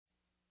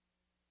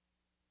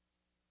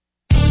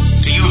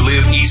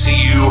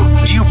ECU?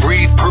 Do you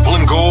breathe purple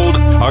and gold?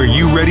 Are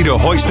you ready to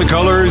hoist the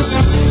colors?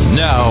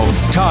 Now,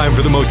 time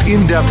for the most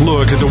in-depth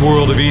look at the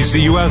world of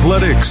ECU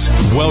athletics.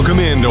 Welcome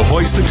in to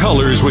Hoist the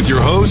Colors with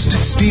your host,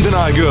 Stephen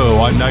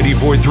Igo on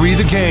 94.3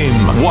 The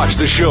Game. Watch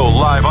the show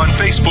live on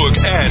Facebook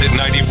and at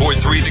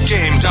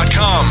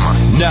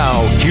 943thegame.com.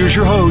 Now, here's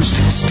your host,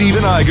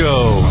 Stephen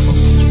Igo.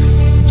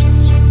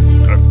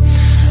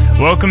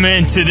 Welcome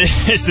into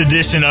this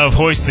edition of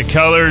Hoist the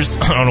Colors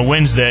on a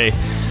Wednesday,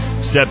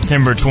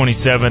 September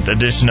 27th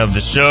edition of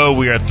the show.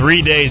 We are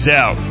 3 days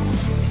out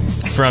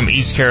from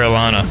East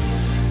Carolina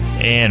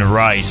and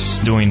Rice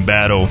doing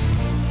battle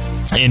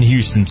in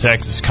Houston,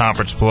 Texas.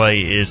 Conference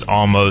play is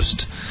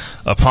almost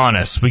upon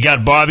us. We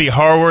got Bobby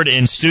Harward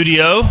in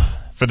studio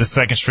for the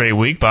second straight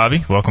week.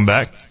 Bobby, welcome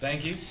back.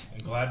 Thank you.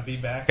 I'm glad to be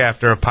back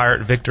after a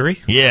Pirate victory.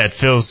 Yeah, it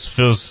feels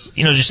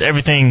just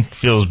everything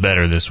feels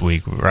better this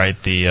week,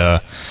 right? The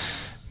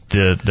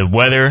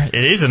weather,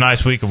 it is a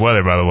nice week of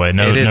weather, by the way.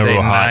 It is a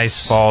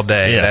nice fall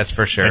day, yeah, that's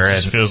for sure. It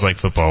just feels like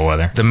football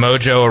weather. The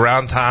mojo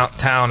around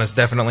town has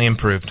definitely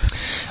improved.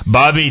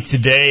 Bobby,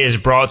 today is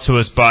brought to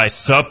us by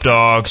Sup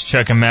Dogs.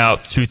 Check them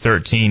out,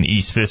 213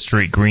 East 5th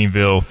Street,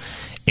 Greenville,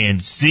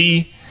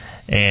 NC.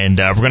 And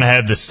we're going to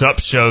have the Sup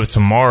Show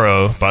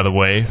tomorrow, by the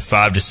way,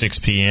 5 to 6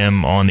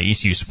 p.m. on the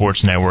ECU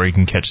Sports Network. You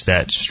can catch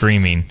that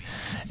streaming.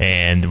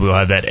 And we'll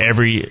have that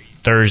every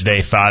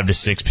Thursday, 5 to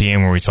 6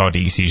 p.m., where we talk to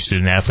ECU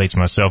student athletes.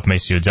 Myself,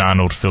 Macy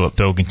O'Donnell, Philip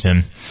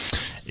Pilkington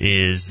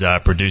is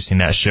producing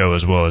that show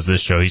as well as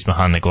this show. He's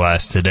behind the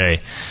glass today.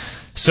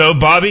 So,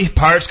 Bobby,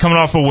 Pirates coming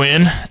off a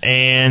win,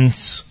 and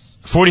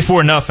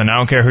 44-0. I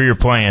don't care who you're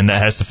playing.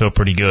 That has to feel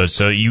pretty good.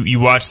 So you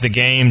watch the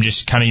game,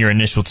 just kind of your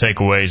initial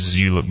takeaways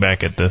as you look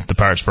back at the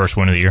Pirates' first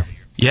win of the year.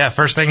 Yeah,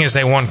 first thing is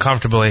they won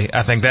comfortably.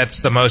 I think that's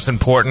the most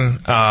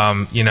important.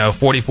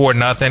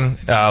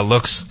 44-0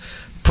 looks...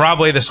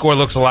 Probably the score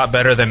looks a lot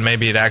better than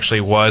maybe it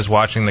actually was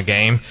watching the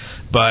game.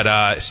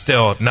 But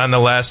still,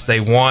 nonetheless, they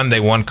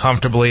won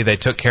comfortably, they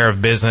took care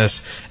of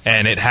business,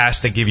 and it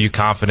has to give you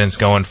confidence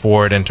going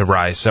forward into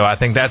Rice. So I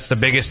think that's the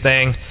biggest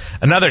thing.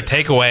 Another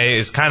takeaway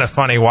is kind of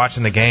funny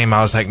watching the game.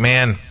 I was like,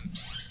 man,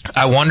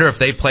 I wonder if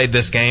they played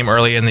this game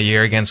early in the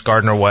year against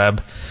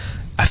Gardner-Webb.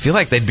 I feel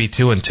like they'd be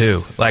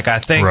 2-2. Like, I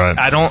think, right.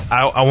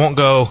 I won't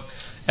go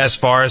as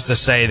far as to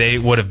say they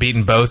would have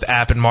beaten both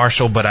App and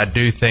Marshall, but I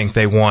do think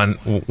they win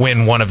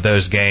one of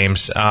those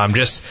games.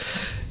 Just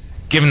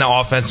giving the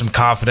offense some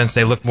confidence.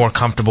 They look more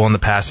comfortable in the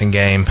passing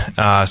game.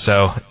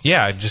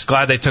 Just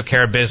glad they took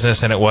care of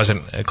business and it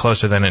wasn't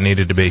closer than it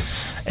needed to be.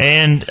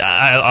 And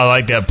I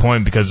like that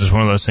point because it's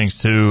one of those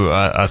things, too,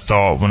 I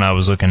thought when I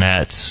was looking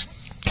at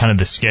kind of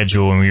the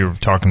schedule and we were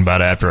talking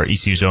about after our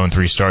ECU's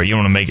 0-3 start. You don't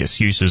want to make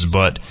excuses,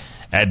 but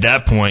at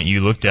that point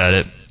you looked at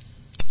it.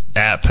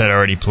 App had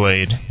already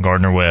played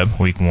Gardner-Webb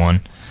week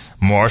 1.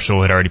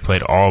 Marshall had already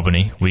played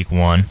Albany week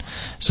 1.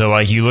 So,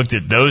 like, you looked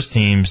at those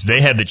teams,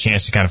 they had the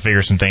chance to kind of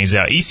figure some things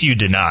out. ECU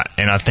did not,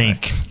 and I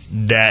think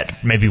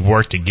that maybe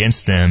worked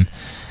against them.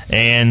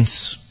 And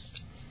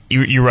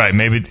you're right,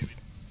 maybe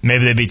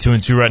they'd be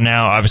 2-2 right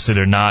now. Obviously,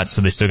 they're not,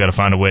 so they still got to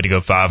find a way to go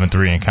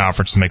 5-3 in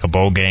conference to make a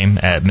bowl game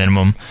at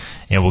minimum.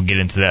 And we'll get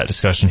into that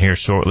discussion here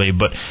shortly.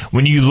 But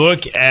when you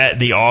look at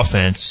the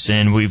offense,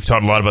 and we've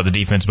talked a lot about the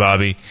defense,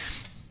 Bobby,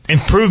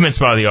 improvements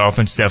by the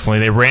offense, definitely.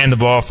 They ran the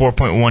ball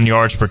 4.1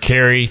 yards per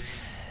carry.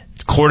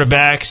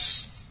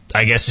 Quarterbacks,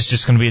 I guess it's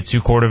just going to be a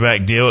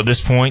 2-quarterback deal at this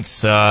point.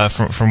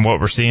 From what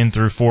we're seeing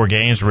through 4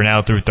 games, we're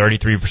now through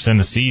 33% of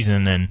the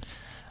season, and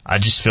I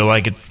just feel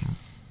like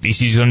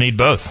ECU's going to need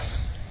both.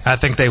 I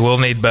think they will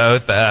need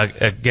both.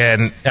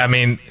 Again, I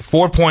mean,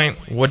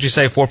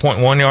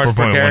 4.1 yards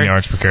per carry? 4.1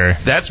 yards per carry.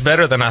 That's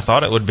better than I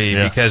thought it would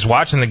be because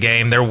watching the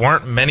game, there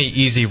weren't many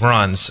easy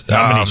runs.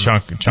 Not many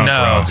chunk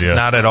runs, No,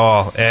 not at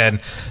all. And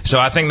so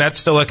I think that's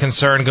still a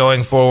concern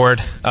going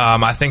forward.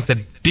 I think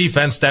the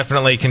defense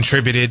definitely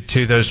contributed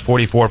to those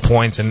 44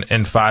 points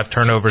and 5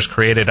 turnovers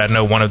created. I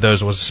know one of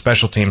those was a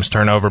special teams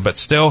turnover, but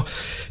still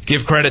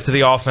give credit to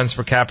the offense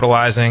for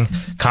capitalizing.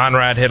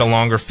 Conrad hit a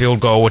longer field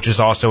goal, which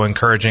is also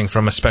encouraging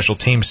from a special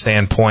team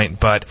standpoint.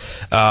 But,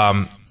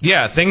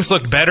 things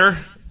look better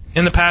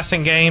in the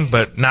passing game,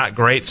 but not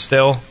great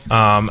still.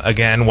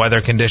 Again,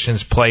 weather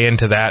conditions play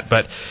into that.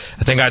 But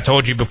I think I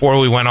told you before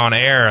we went on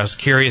air, I was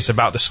curious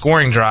about the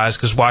scoring drives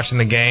because watching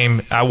the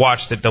game, I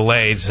watched it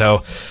delayed. So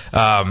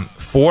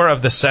 4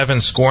 of the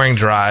 7 scoring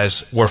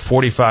drives were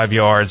 45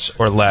 yards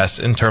or less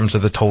in terms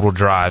of the total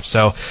drive.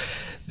 So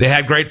they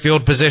had great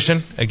field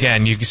position.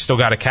 Again, you still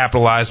got to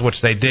capitalize, which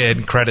they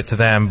did. Credit to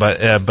them,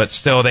 but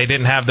still, they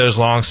didn't have those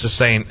long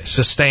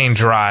sustained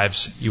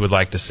drives you would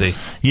like to see.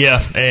 Yeah,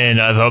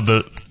 and I thought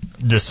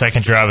the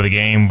second drive of the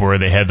game where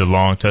they had the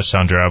long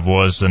touchdown drive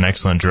was an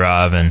excellent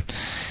drive. And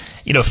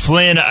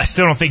Flynn, I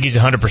still don't think he's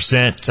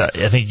 100%.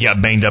 I think he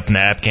got banged up in the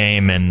App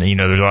game, and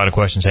there's a lot of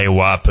questions. Hey,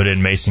 why put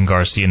in Mason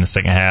Garcia in the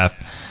second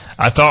half?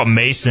 I thought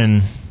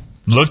Mason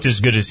looked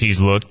as good as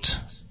he's looked.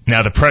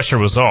 Now the pressure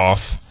was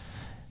off.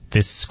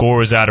 The score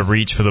was out of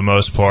reach for the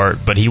most part,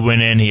 but he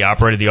went in, he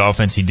operated the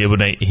offense, he did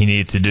what he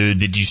needed to do.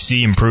 Did you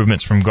see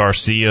improvements from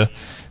Garcia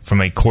from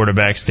a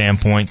quarterback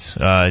standpoint,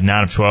 9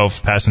 of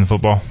 12 passing the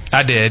football?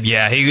 I did,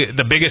 yeah.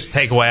 The biggest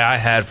takeaway I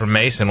had from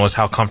Mason was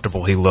how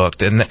comfortable he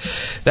looked. And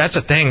that's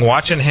the thing,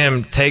 watching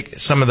him take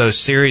some of those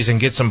series and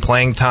get some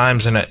playing time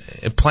in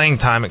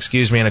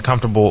a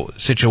comfortable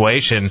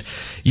situation,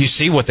 you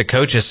see what the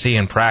coaches see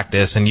in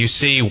practice, and you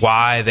see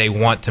why they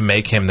want to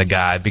make him the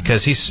guy,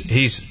 because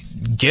he's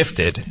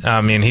gifted.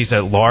 I mean, he's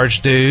a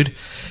large dude.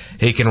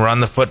 He can run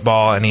the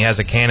football, and he has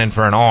a cannon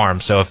for an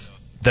arm. So if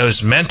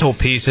those mental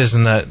pieces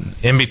in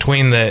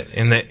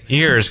the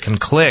ears can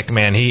click,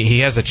 man, he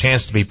has a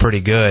chance to be pretty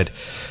good.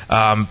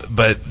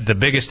 But the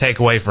biggest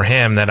takeaway for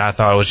him that I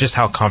thought was just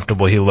how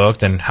comfortable he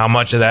looked, and how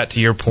much of that, to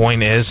your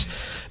point, is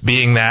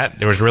being that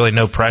there was really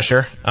no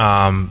pressure.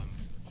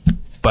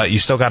 But you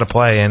still got to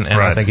play, and right.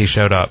 I think he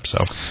showed up.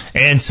 So,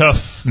 and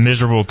tough,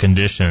 miserable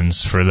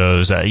conditions for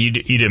those. You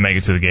didn't make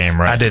it to the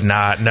game, right? I did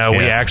not. No,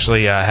 we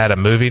actually had a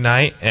movie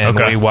night, and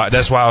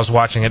that's why I was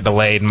watching it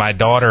delayed. My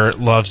daughter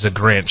loves The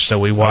Grinch, so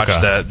we watched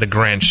the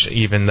Grinch,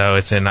 even though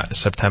it's in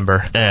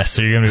September. Yeah,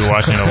 so you're going to be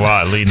watching a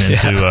lot leading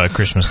into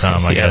Christmas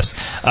time, I guess.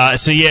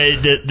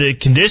 The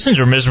conditions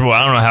were miserable.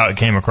 I don't know how it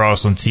came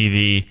across on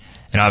TV.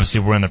 And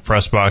obviously we're in the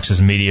press box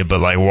as media,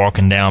 but like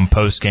walking down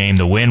post game,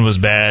 the wind was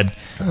bad,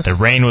 the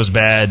rain was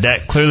bad.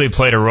 That clearly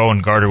played a role in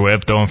Gardner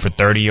Webb throwing for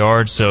 30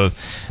 yards. So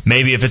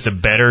maybe if it's a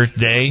better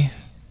day,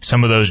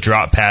 some of those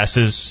drop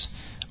passes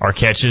are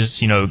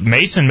catches. You know,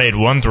 Mason made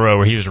one throw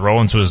where he was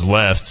rolling to his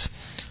left,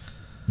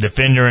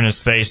 defender in his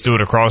face, threw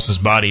it across his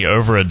body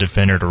over a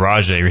defender to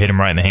Rajay, who hit him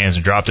right in the hands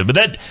and dropped it.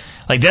 But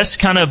that's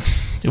kind of,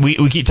 we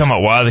keep talking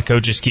about why the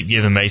coaches keep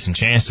giving Mason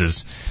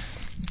chances.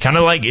 Kind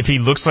of like if he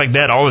looks like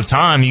that all the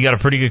time, you got a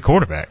pretty good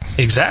quarterback.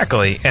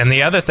 Exactly. And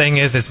the other thing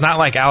is, it's not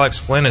like Alex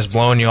Flynn is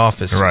blowing you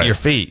off your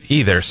feet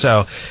either.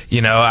 So,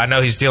 I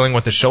know he's dealing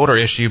with the shoulder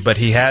issue, but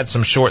he had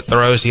some short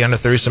throws. He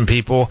underthrew some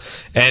people,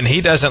 and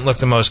he doesn't look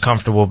the most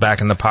comfortable back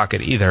in the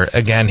pocket either.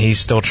 Again, he's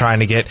still trying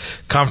to get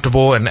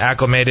comfortable and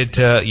acclimated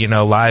to,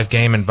 live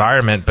game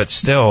environment, but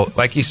still,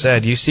 like you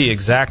said, you see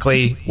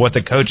exactly what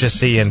the coaches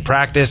see in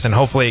practice, and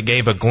hopefully it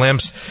gave a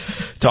glimpse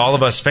to all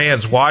of us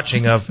fans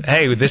watching of,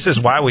 hey, this is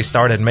why we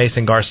started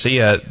Mason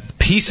Garcia.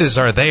 Pieces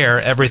are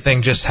there.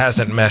 Everything just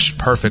hasn't meshed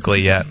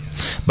perfectly yet.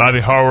 Bobby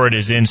Harward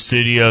is in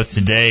studio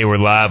today. We're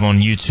live on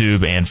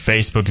YouTube and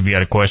Facebook. If you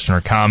got a question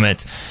or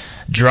comment,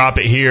 drop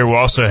it here. We'll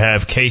also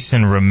have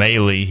Kaysen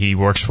Rameli. He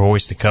works for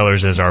Hoist the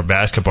Colors as our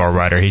basketball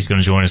writer. He's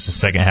going to join us the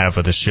second half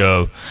of the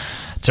show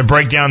to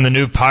break down the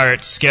new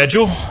Pirates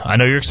schedule. I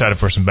know you're excited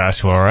for some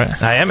basketball,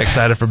 right? I am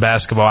excited for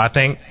basketball. I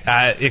think,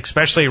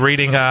 especially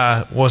reading,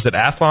 was it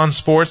Athlon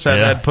Sports?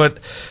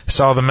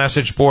 Saw the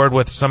message board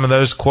with some of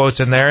those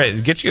quotes in there.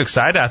 It gets you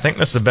excited. I think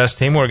that's the best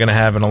team we're going to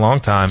have in a long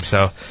time.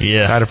 So,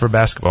 excited for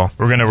basketball.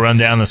 We're going to run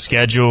down the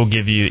schedule,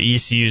 give you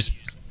ECU's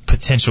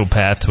potential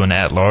path to an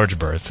at-large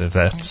berth, if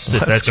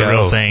that's a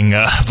real thing.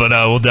 But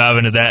we'll dive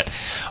into that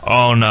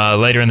on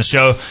later in the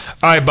show. All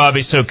right,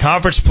 Bobby, so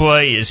conference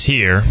play is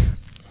here.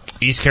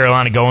 East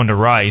Carolina going to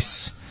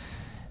Rice.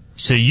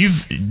 So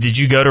did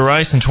you go to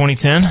Rice in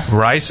 2010?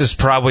 Rice is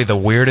probably the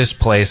weirdest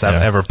place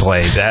I've ever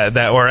played.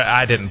 Or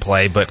I didn't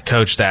play, but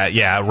coached at.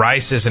 Yeah,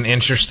 Rice is an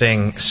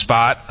interesting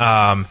spot.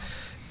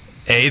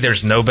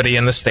 There's nobody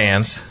in the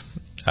stands.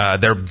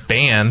 Their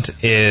band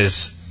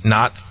is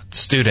not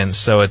students,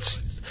 so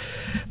it's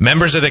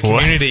members of the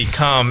community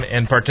come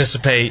and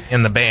participate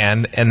in the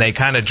band, and they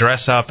kind of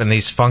dress up in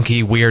these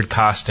funky, weird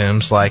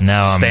costumes like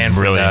Stanford I'm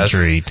really does.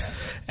 Intrigued.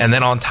 And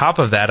then on top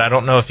of that, I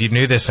don't know if you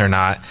knew this or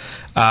not,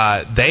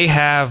 they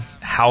have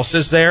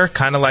houses there,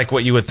 kind of like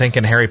what you would think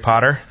in Harry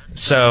Potter.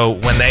 So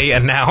when they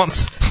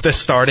announce the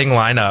starting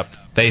lineup,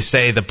 they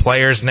say the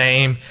player's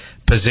name,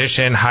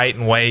 position, height,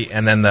 and weight,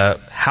 and then the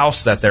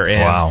house that they're in.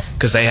 Wow.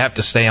 Because they have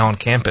to stay on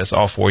campus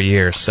all 4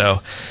 years.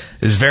 So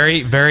it's a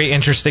very, very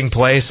interesting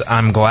place.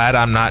 I'm glad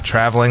I'm not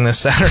traveling this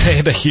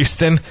Saturday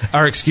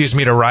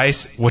to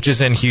Rice, which is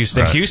in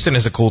Houston. Right. Houston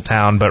is a cool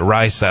town, but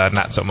Rice,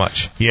 not so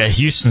much. Yeah,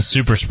 Houston's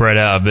super spread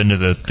out. I've been to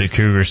the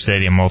Cougar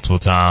Stadium multiple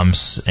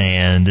this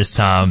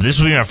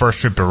will be my first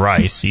trip to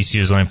Rice.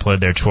 ECU's only played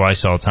there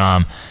twice all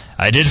time.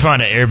 I did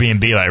find an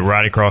Airbnb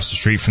right across the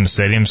street from the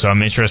stadium, so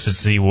I'm interested to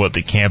see what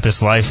the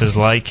campus life is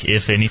like,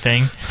 if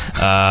anything.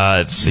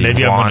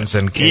 Maybe I'm going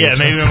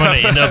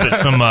to end up at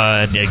some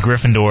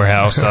Gryffindor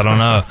house. I don't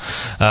know,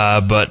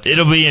 but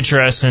it'll be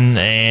interesting.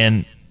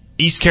 And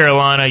East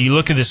Carolina, you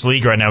look at this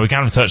league right now. We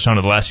kind of touched on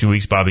it the last few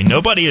weeks, Bobby.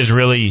 Nobody is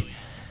really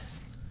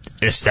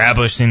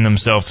establishing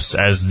themselves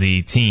as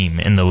the team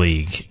in the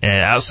league,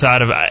 and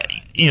outside of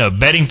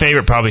betting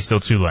favorite probably still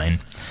Tulane.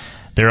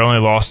 Their only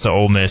loss to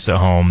Ole Miss at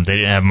home. They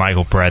didn't have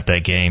Michael Pratt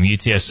that game.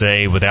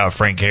 UTSA, without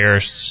Frank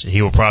Harris,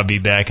 he will probably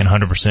be back in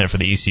 100% for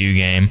the ECU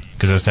game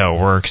because that's how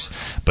it works.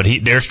 But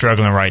they're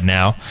struggling right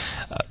now.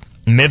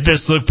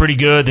 Memphis looked pretty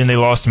good. Then they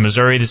lost to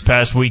Missouri this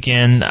past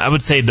weekend. I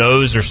would say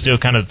those are still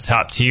kind of the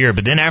top tier.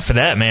 But then after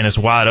that, man, it's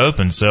wide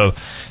open. So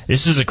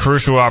this is a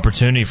crucial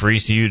opportunity for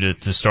ECU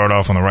to start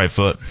off on the right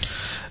foot.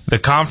 The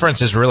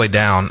conference is really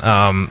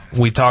down.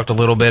 We talked a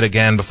little bit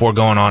again before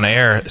going on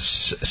air.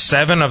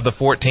 7 of the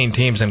 14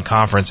 teams in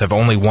conference have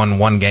only won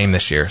one game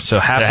this year. So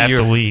half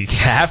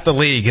the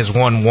league has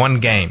won one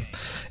game.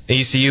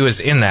 ECU is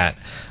in that.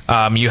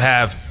 You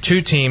have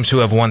 2 teams who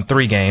have won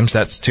 3 games.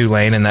 That's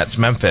Tulane and that's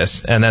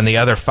Memphis. And then the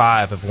other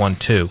 5 have won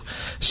 2.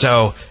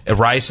 So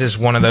Rice is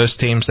one of those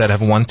teams that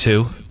have won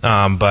 2.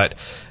 But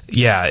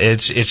yeah,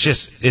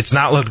 it's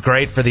not looked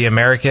great for the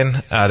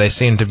American. They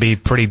seem to be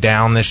pretty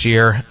down this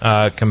year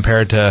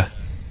compared to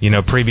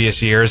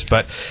previous years,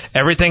 but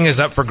everything is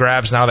up for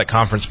grabs now that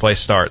conference play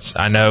starts.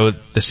 I know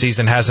the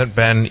season hasn't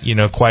been,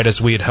 quite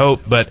as we'd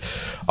hoped, but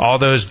all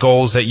those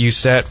goals that you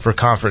set for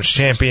conference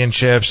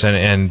championships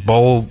and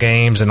bowl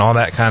games and all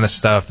that kind of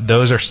stuff,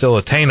 those are still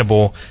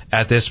attainable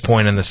at this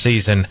point in the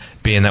season,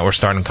 being that we're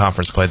starting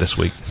conference play this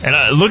week.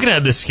 And looking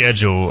at the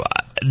schedule,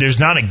 there's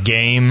not a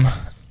game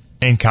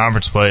in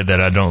conference play that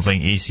I don't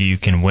think ECU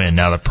can win.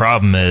 Now, the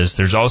problem is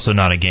there's also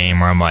not a game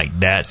where I'm like,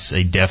 that's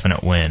a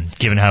definite win,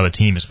 given how the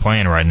team is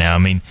playing right now. I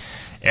mean,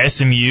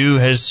 SMU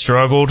has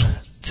struggled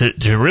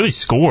to really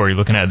score. You're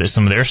looking at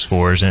some of their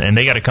scores, and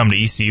they got to come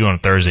to ECU on a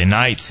Thursday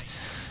night.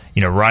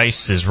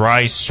 Rice is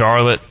Rice,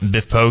 Charlotte,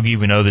 Biff Poggi,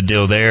 we know the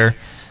deal there.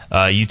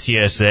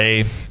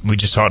 UTSA, we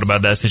just talked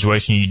about that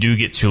situation. You do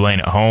get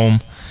Tulane at home.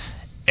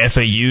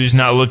 FAU's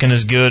not looking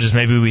as good as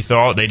maybe we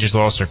thought. They just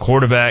lost their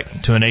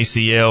quarterback to an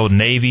ACL.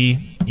 Navy,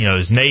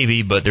 is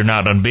Navy, but they're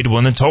not unbeatable.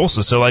 And then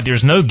Tulsa. So,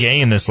 there's no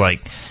game that's like,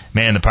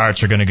 man, the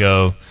Pirates are going to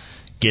go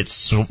get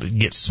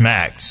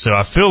smacked. So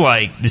I feel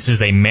like this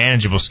is a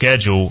manageable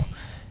schedule.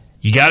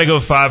 You got to go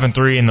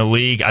 5-3 in the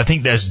league. I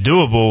think that's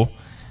doable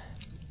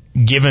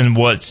given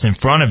what's in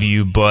front of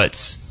you,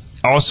 but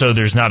also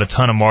there's not a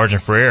ton of margin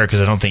for error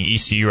because I don't think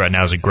ECU right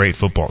now is a great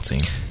football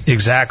team.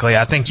 Exactly.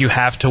 I think you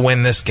have to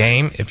win this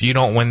game. If you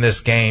don't win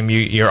this game,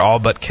 you're all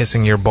but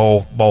kissing your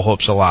bowl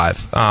hopes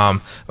alive.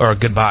 Or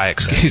goodbye,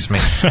 excuse me.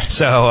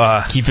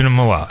 So, keeping them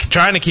alive.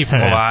 Trying to keep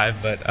them alive,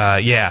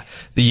 but,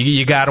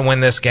 you gotta win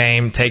this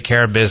game, take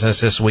care of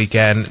business this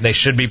weekend. They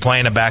should be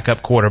playing a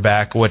backup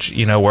quarterback, which,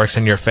 works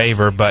in your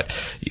favor, but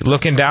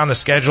looking down the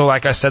schedule,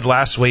 like I said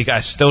last week, I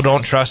still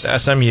don't trust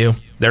SMU.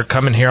 They're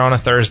coming here on a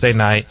Thursday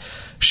night.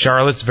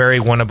 Charlotte's very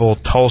winnable.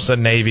 Tulsa,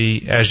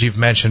 Navy, as you've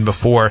mentioned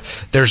before.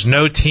 There's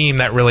no team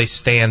that really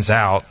stands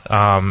out,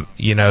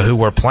 who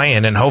we're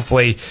playing. And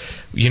hopefully,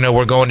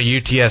 we're going to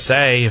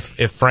UTSA.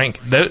 If Frank,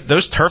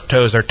 those turf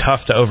toes are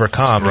tough to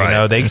overcome.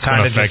 Right. They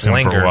kind of just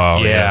linger. For a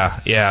while,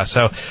 yeah.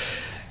 So,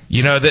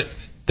 that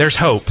there's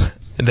hope.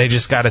 They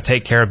just got to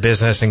take care of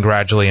business and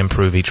gradually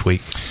improve each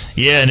week.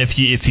 Yeah, and if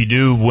you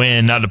do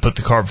win, not to put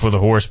the cart before the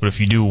horse, but if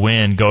you do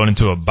win going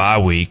into a bye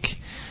week,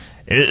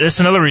 that's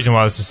another reason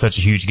why this is such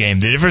a huge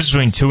game. The difference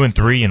between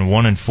 2-3 and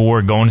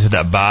 1-4 going into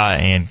that bye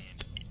and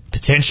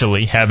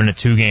potentially having a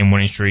 2-game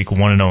winning streak,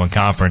 1-0 in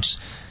conference,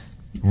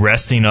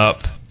 resting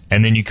up,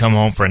 and then you come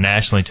home for a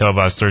nationally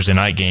televised Thursday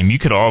night game, you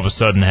could all of a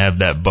sudden have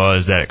that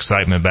buzz, that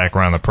excitement back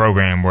around the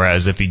program,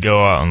 whereas if you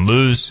go out and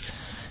lose,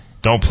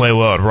 don't play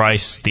well at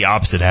Rice, the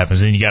opposite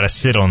happens, and you got to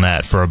sit on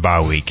that for a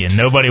bye week, and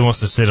nobody wants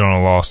to sit on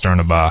a loss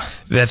during a bye.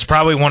 That's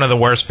probably one of the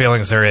worst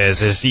feelings there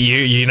is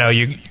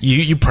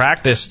you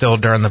practice still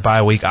during the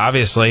bye week,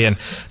 obviously, and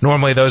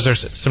normally those are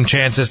some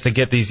chances to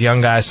get these young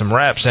guys some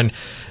reps, and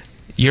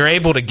you're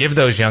able to give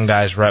those young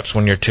guys reps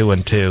when you're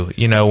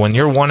 2-2. When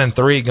you're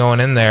 1-3 going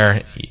in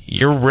there,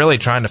 you're really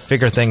trying to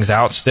figure things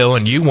out still,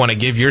 and you want to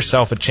give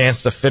yourself a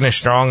chance to finish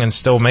strong and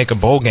still make a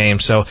bowl game.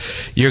 So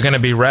you're going to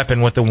be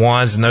repping with the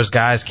ones, and those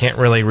guys can't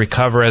really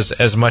recover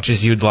as much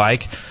as you'd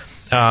like.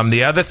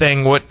 The other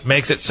thing, what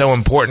makes it so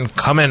important,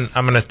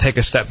 I'm going to take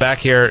a step back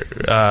here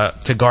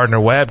to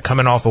Gardner-Webb,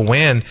 coming off a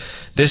win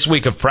this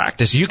week of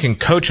practice, you can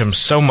coach them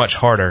so much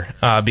harder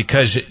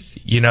because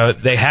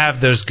they have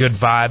those good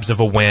vibes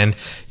of a win.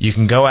 You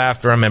can go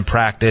after them in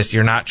practice.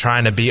 You're not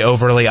trying to be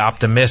overly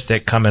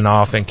optimistic coming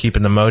off and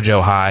keeping the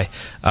mojo high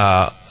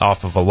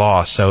off of a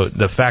loss. So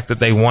the fact that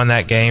they won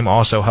that game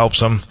also helps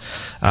them.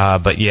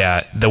 But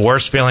yeah, the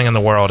worst feeling in the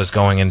world is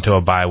going into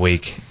a bye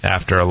week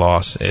after a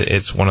loss.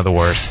 It's one of the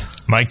worst.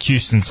 Mike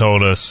Houston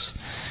told us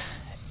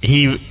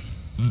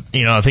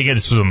I think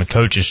this was on the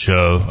coaches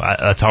show.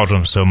 I talked to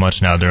him so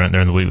much now during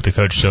the week with the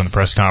coaches show and the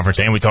press conference,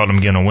 and we talked to him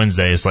again on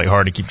Wednesday. It's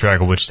hard to keep track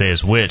of which day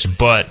is which,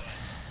 but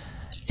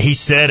he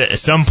said at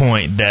some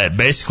point that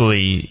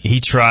basically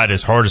he tried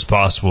as hard as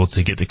possible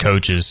to get the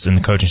coaches and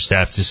the coaching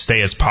staff to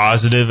stay as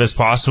positive as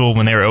possible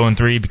when they were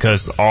 0-3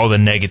 because all the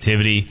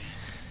negativity,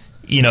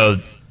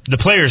 the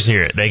players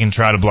hear it. They can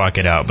try to block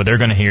it out, but they're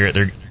going to hear it.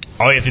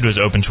 All you have to do is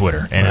open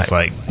Twitter, and It's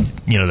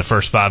the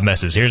first 5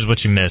 messages. Here's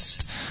what you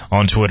missed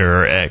on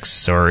Twitter or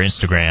X or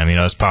Instagram.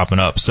 It's popping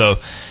up. So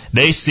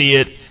they see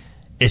it.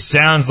 It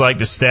sounds like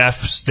the staff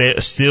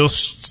still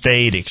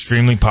stayed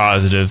extremely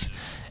positive.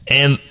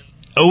 And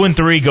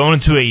 0-3 going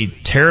into a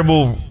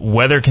terrible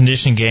weather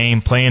condition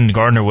game playing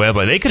Gardner-Webb.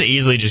 Like, they could have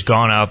easily just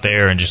gone out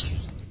there and just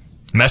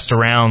messed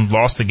around,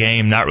 lost the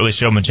game, not really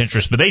showed much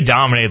interest, but they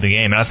dominated the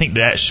game. And I think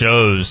that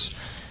shows,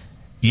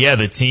 yeah,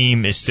 the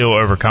team is still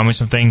overcoming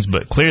some things,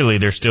 but clearly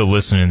they're still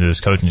listening to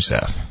this coaching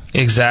staff.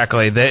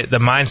 Exactly. The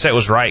mindset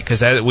was right,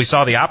 because we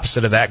saw the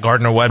opposite of that.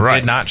 Gardner-Webb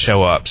did not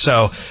show up.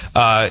 So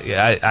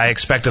I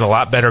expected a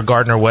lot better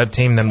Gardner-Webb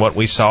team than what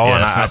we saw. Yeah,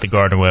 and it's not the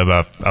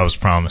Gardner-Webb I was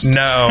promised.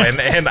 No,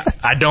 and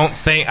I don't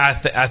think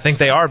I think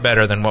they are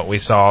better than what we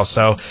saw.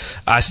 So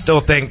I still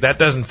think that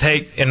doesn't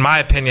take, in my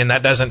opinion,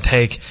 that doesn't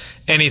take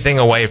anything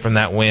away from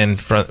that win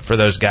for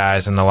those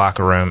guys in the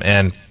locker room.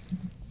 And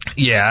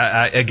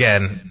yeah,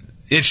 again,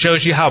 it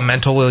shows you how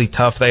mentally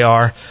tough they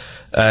are.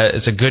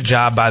 It's a good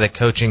job by the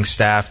coaching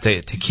staff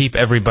to keep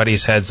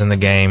everybody's heads in the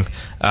game,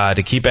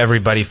 to keep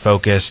everybody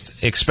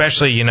focused,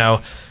 especially,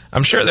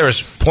 I'm sure there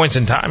was points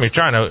in time you're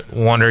trying to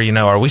wonder,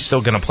 are we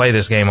still going to play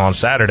this game on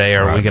Saturday,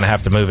 or are we going to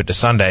have to move it to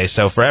Sunday?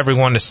 So for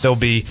everyone to still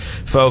be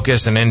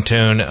focused and in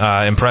tune,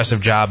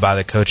 impressive job by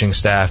the coaching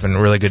staff,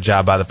 and really good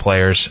job by the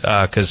players,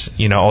 because,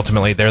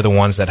 ultimately they're the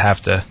ones that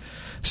have to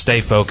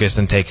stay focused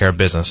and take care of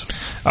business.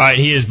 All right,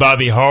 he is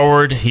Bobby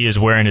Harward. He is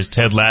wearing his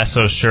Ted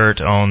Lasso shirt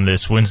on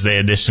this Wednesday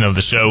edition of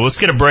the show. Let's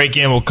get a break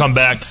in. We'll come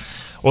back.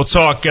 We'll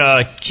talk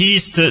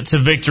keys to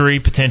victory,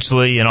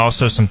 potentially, and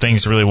also some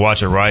things to really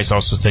watch at Rice.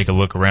 Also take a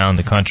look around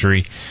the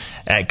country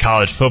at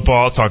college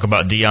football. Talk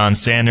about Deion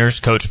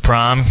Sanders, Coach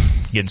Prime,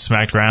 getting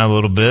smacked around a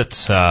little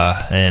bit.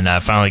 And I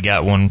finally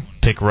got one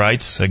pick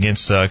right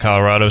against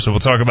Colorado. So we'll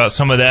talk about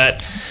some of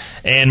that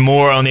and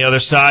more on the other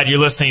side. You're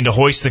listening to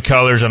Hoist the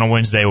Colors on a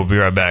Wednesday. We'll be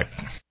right back.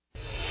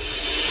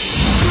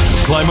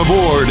 Climb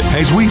aboard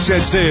as we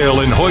set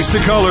sail and hoist the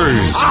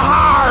colors.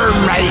 Arr,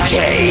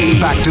 matey!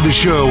 Back to the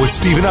show with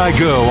Stephen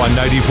Igo on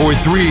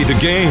 94.3 The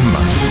Game.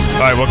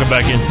 All right, welcome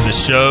back into the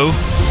show.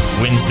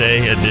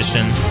 Wednesday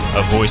edition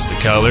of Hoist the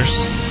Colors.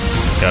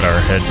 Got our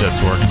headsets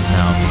working.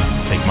 Now I'm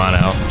going to take mine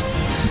out.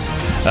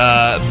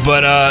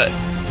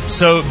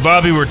 So,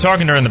 Bobby, we were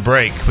talking during the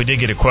break. We did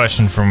get a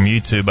question from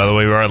YouTube. By the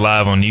way, we are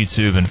live on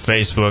YouTube and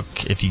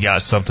Facebook. If you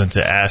got something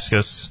to ask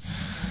us,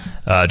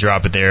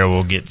 drop it there.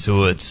 We'll get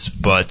to it.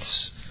 But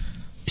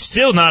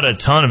still not a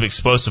ton of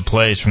explosive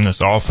plays from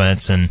this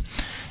offense. And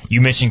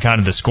you mentioned kind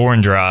of the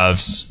scoring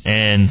drives.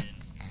 And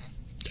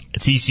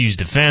TCU's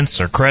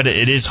defense or credit,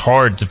 it is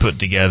hard to put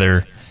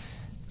together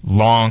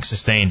long,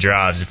 sustained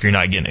drives if you're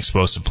not getting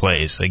explosive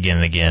plays again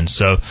and again.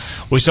 So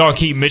we saw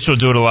Keaton Mitchell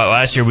do it a lot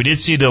last year. We did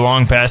see the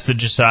long pass to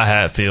Josiah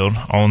Hatfield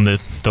on the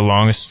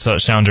longest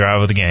touchdown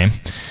drive of the game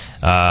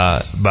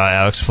by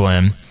Alex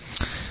Flynn.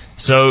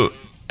 So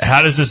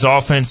how does this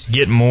offense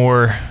get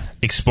more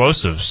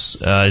explosives?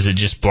 Is it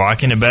just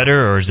blocking it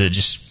better, or is it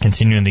just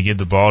continuing to give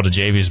the ball to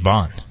Javius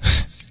Bond?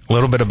 A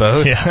little bit of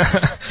both. Yeah.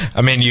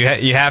 I mean,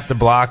 you have to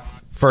block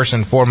first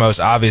and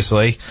foremost,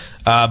 obviously.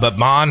 But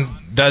Bond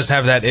does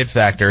have that it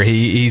factor.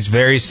 He's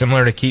very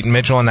similar to Keaton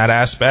Mitchell in that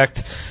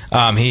aspect.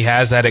 He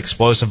has that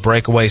explosive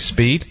breakaway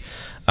speed.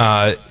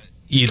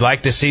 You'd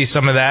like to see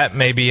some of that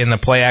maybe in the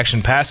play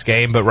action pass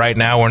game, but right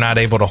now we're not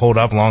able to hold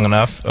up long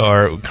enough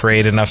or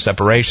create enough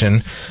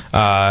separation,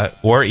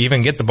 or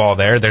even get the ball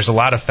there. There's a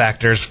lot of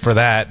factors for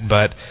that,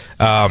 but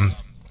I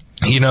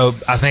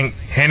think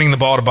handing the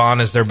ball to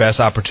Bond is their best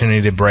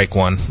opportunity to break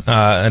one.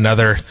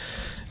 Another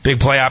big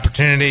play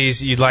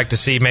opportunities you'd like to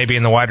see maybe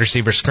in the wide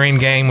receiver screen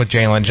game with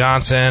Jalen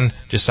Johnson,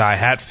 Josiah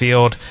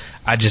Hatfield.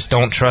 I just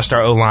don't trust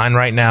our O-line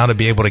right now to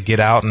be able to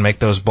get out and make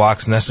those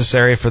blocks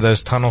necessary for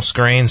those tunnel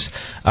screens.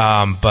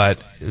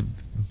 But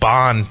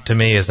Bond, to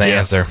me, is the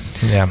answer.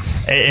 Yeah.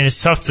 And it's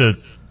tough to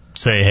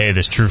say, hey,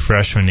 this true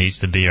freshman needs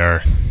to be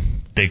our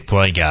big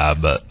play guy.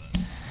 But,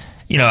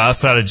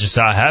 outside of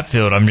Josiah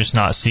Hatfield, I'm just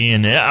not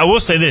seeing it. I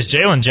will say this,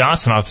 Jalen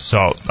Johnson, I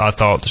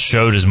thought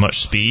showed as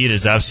much speed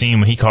as I've seen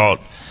when he caught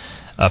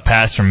a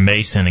pass from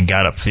Mason and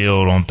got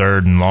upfield on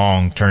 3rd and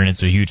long, turned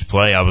into a huge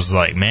play. I was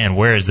like, man,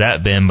 where has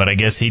that been? But I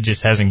guess he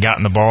just hasn't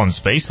gotten the ball in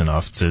space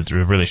enough to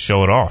really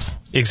show it off.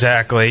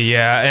 Exactly,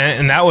 yeah.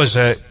 And that was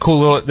a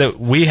cool little,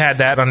 we had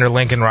that under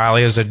Lincoln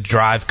Riley as a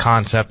drive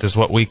concept is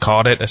what we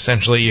called it.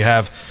 Essentially, you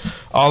have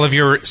all of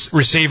your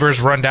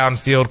receivers run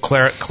downfield,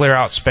 clear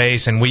out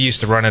space, and we used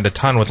to run it a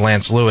ton with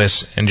Lance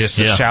Lewis and just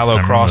a shallow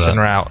crossing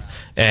route.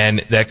 And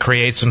that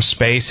creates some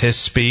space. His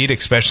speed,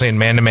 especially in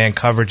man-to-man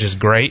coverage, is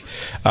great.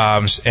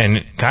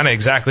 And kind of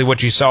exactly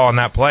what you saw on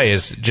that play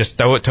is just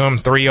throw it to him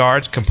 3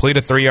 yards, complete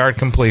a 3-yard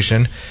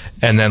completion,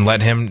 and then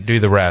let him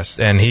do the rest.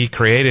 And he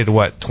created,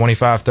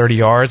 25, 30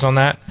 yards on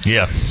that?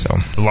 Yeah. So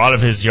a lot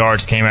of his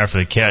yards came after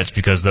the catch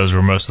because those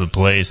were most of the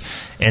plays.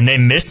 And they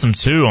missed him,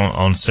 too,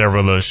 on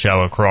several of those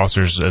shallow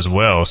crossers as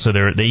well. So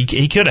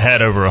he could have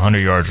had over 100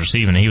 yards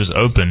receiving. He was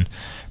open.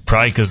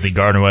 Probably because the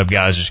Gardner-Webb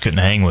guys just couldn't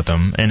hang with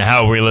him. And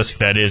how realistic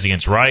that is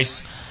against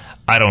Rice,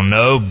 I don't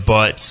know,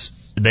 but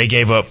they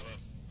gave up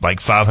like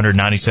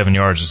 597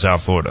 yards to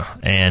South Florida.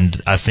 And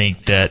I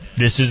think that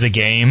this is a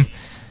game,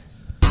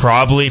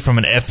 probably from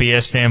an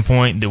FBS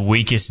standpoint, the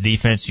weakest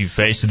defense you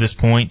face at this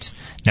point.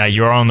 Now,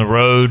 you're on the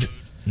road.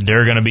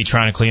 They're going to be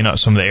trying to clean up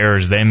some of the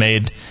errors they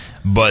made.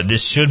 but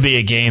this should be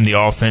a game the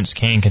offense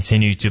can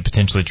continue to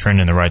potentially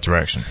trend in the right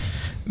direction.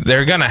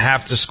 They're going to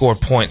have to score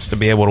points to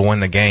be able to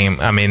win the game.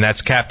 I mean,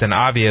 that's Captain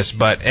Obvious,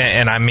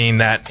 and I mean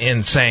that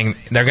in saying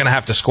they're going to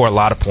have to score a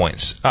lot of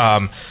points.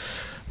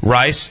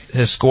 Rice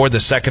has scored the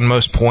second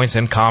most points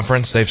in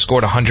conference. They've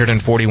scored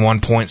 141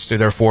 points through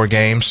their 4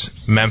 games.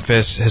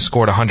 Memphis has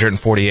scored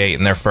 148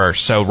 in their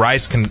first. So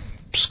Rice can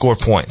score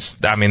points.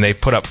 I mean, they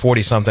put up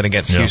 40-something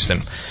against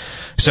Houston.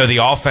 So the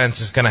offense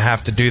is going to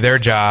have to do their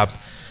job,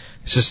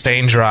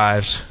 sustain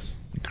drives,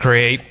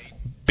 create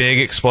big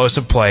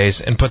explosive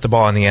plays, and put the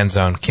ball in the end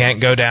zone.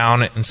 Can't go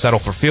down and settle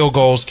for field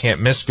goals,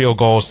 can't miss field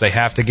goals. They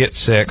have to get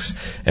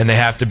 6, and they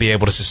have to be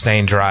able to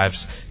sustain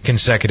drives,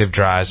 consecutive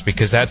drives,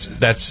 because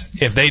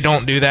that's if they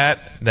don't do that,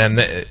 then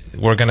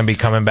we're going to be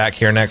coming back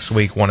here next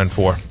week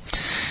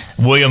 1-4.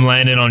 William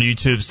Landon on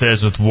YouTube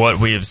says, with what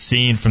we have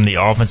seen from the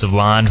offensive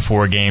line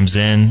 4 games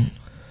in,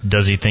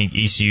 does he think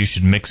ECU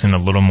should mix in a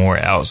little more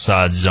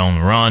outside zone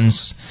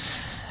runs?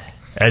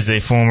 As a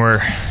former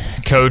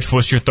coach,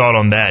 what's your thought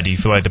on that? Do you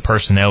feel like the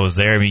personnel is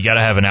there? I mean, you got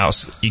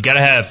to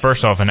have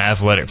first off an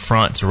athletic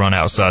front to run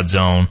outside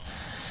zone,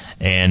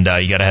 and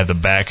you got to have the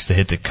backs to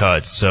hit the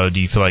cuts. So, do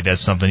you feel like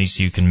that's something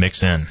ECU can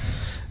mix in?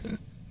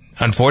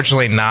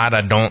 Unfortunately, not.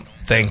 I don't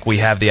think we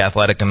have the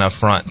athletic enough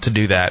front to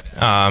do that.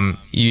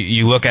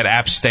 You look at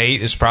App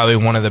State is probably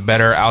one of the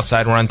better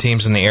outside run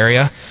teams in the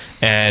area,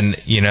 and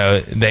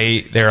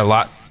they're a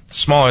lot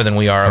smaller than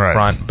we are up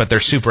front, but they're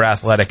super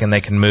athletic and they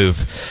can move.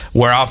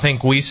 Where I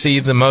think we see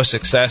the most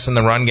success in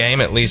the run game,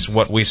 at least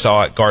what we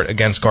saw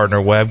against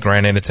Gardner-Webb,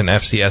 granted it's an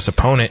FCS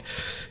opponent,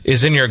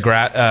 is in your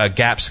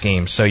gap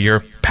scheme. So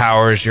your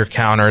powers, your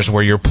counters,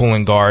 where you're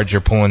pulling guards,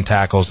 you're pulling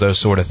tackles, those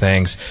sort of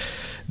things.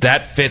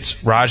 That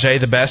fits Rajay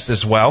the best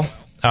as well.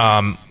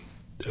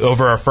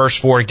 Over our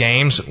first 4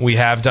 games, we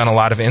have done a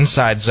lot of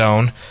inside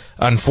zone.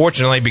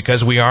 Unfortunately,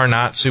 because we are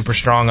not super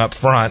strong up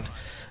front,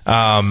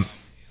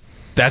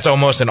 that's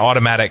almost an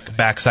automatic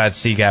backside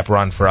C-gap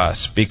run for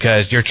us,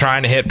 because you're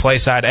trying to hit play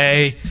side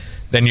A,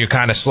 then you're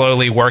kind of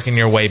slowly working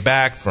your way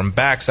back from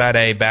backside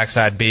A,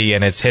 backside B,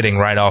 and it's hitting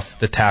right off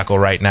the tackle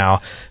right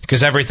now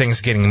because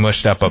everything's getting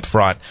mushed up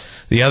front.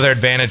 The other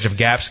advantage of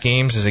gap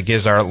schemes is it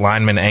gives our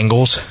linemen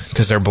angles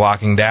because they're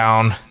blocking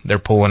down, they're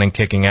pulling and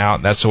kicking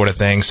out, that sort of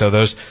thing. So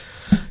those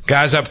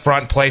guys up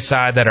front, play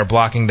side, that are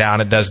blocking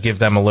down, it does give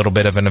them a little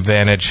bit of an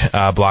advantage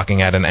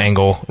blocking at an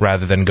angle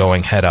rather than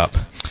going head up.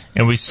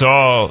 And we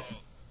saw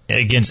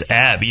against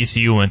App,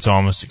 ECU went to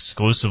almost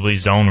exclusively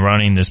zone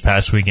running this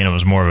past weekend. It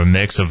was more of a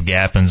mix of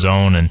gap and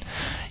zone, and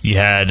you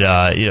had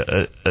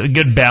a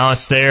good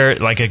balance there,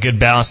 like a good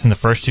balance in the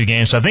first 2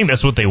 games. So I think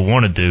that's what they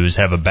want to do, is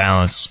have a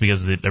balance,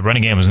 because the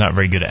running game was not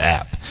very good at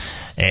App.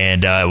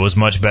 And it was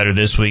much better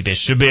this week. They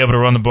should be able to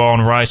run the ball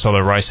on Rice, although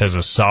Rice has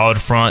a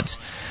solid front.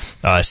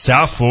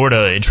 South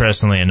Florida,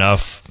 interestingly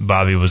enough,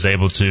 Bobby was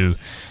able to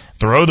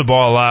throw the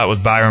ball a lot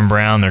with Byron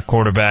Brown, their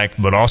quarterback,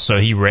 but also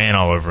he ran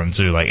all over him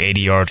too, like 80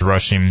 yards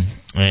rushing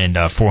and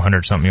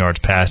 400-something yards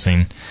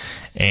passing.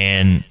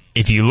 And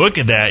if you look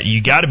at that,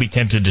 you got to be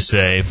tempted to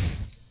say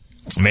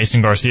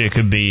Mason Garcia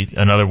could be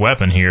another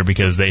weapon here,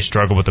 because they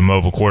struggled with the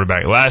mobile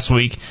quarterback last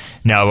week.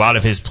 Now, a lot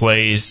of his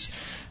plays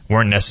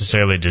weren't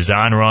necessarily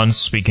design runs,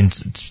 speaking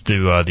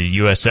to the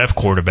USF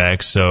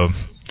quarterbacks, so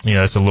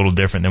that's a little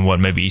different than what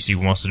maybe ECU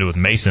wants to do with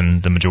Mason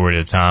the majority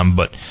of the time.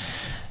 But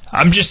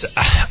I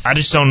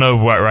just don't know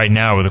what right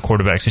now where the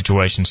quarterback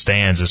situation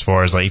stands, as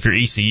far as, like, if you're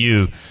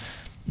ECU,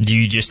 do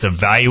you just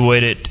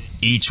evaluate it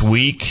each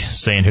week,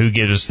 saying who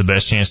gives us the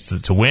best chance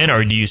to win,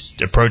 or do you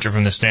approach it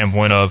from the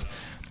standpoint of,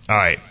 all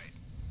right,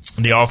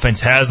 the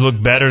offense has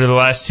looked better the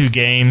last 2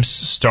 games,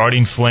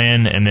 starting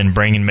Flynn and then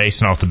bringing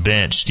Mason off the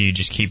bench? Do you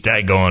just keep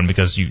that going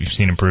because you've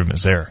seen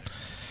improvements there?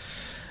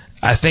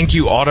 I think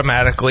you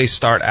automatically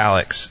start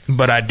Alex,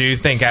 but I do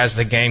think as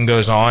the game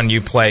goes on, you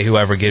play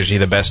whoever gives you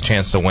the best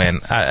chance to win.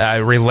 I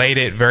relate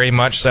it very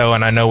much so,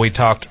 and I know we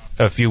talked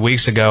a few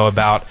weeks ago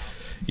about,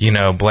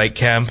 Blake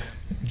Kemp,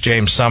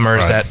 James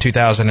Summers, that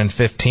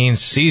 2015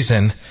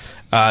 season.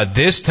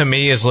 This, to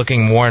me, is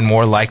looking more and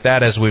more like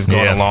that as we've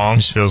gone along.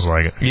 It feels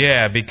like it.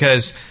 Yeah,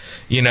 because,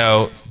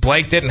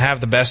 Blake didn't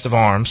have the best of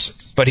arms,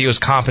 but he was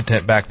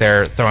competent back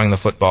there throwing the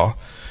football.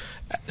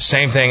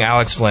 Same thing,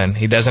 Alex Flynn.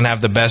 He doesn't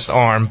have the best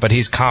arm, but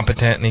he's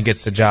competent and he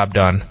gets the job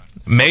done.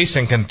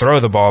 Mason can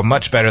throw the ball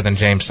much better than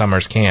James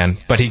Summers can,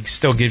 but he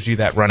still gives you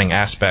that running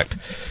aspect.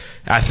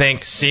 I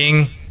think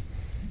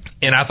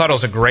and I thought it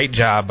was a great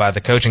job by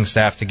the coaching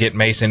staff to get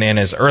Mason in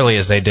as early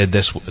as they did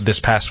this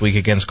past week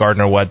against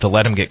Gardner-Webb to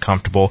let him get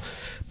comfortable.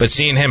 But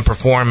seeing him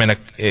perform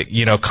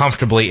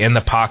comfortably in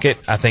the pocket,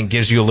 I think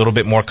gives you a little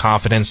bit more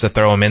confidence to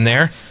throw him in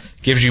there.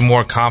 Gives you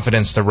more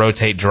confidence to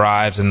rotate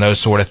drives and those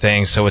sort of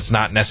things, so it's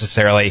not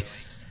necessarily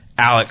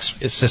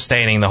Alex is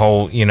sustaining the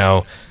whole, all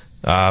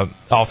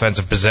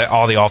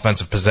the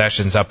offensive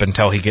possessions up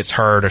until he gets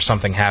hurt or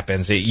something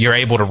happens. You're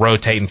able to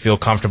rotate and feel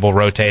comfortable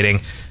rotating.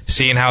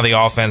 Seeing how the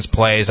offense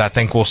plays, I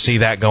think we'll see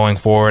that going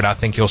forward. I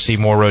think you'll see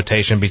more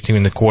rotation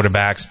between the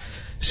quarterbacks.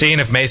 seeing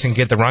if Mason can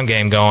get the run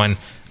game going.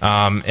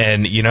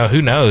 And,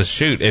 who knows?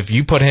 Shoot, if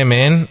you put him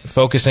in,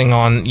 focusing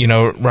on,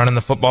 running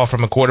the football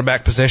from a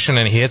quarterback position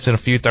and he hits in a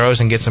few throws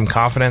and gets some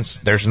confidence,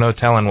 there's no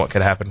telling what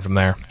could happen from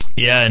there.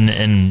 Yeah,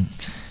 and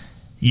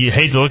you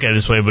hate to look at it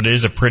this way, but it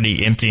is a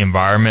pretty empty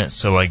environment,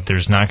 so,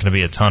 there's not going to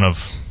be a ton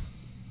of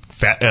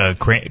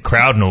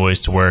crowd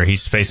noise to where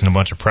he's facing a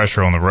bunch of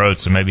pressure on the road,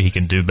 so maybe he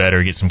can do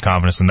better, get some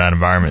confidence in that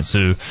environment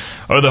too,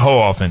 or the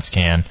whole offense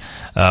can.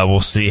 We'll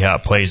see how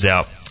it plays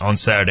out on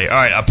Saturday. All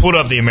right, I pulled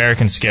up the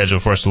American schedule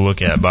for us to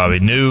look at, Bobby.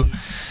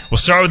 We'll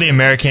start with the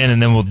American,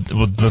 and then we'll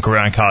look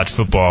around college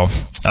football.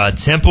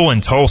 Temple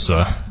and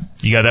Tulsa.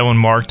 You got that one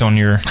marked on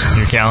your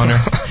calendar?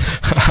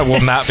 I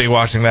will not be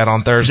watching that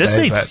on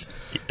Thursday.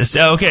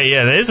 Okay,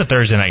 yeah, that is a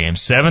Thursday night game.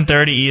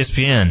 7:30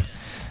 ESPN.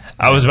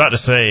 I was about to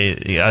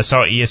say, I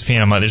saw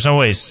ESPN. I'm like, there's no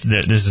way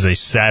that this is a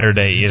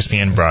Saturday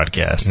ESPN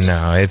broadcast.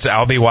 No,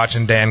 I'll be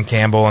watching Dan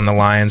Campbell and the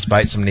Lions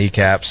bite some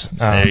kneecaps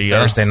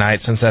Thursday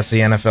night, since that's the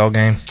NFL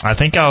game. I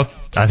think I'm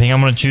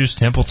going to choose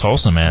Temple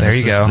Tulsa, man. There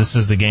you go. This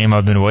is the game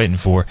I've been waiting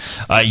for.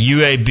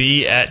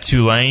 UAB at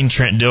Tulane.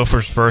 Trent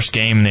Dilfer's first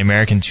game in the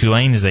American.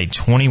 Tulane is a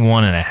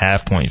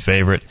 21.5 point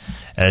favorite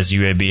as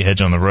UAB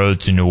heads on the road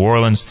to New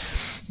Orleans.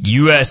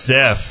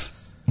 USF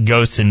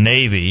goes to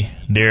Navy.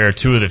 They're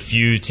two of the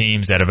few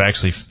teams that have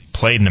actually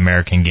played an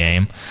American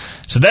game.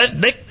 So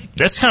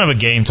that's kind of a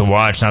game to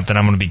watch. Not that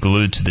I'm going to be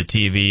glued to the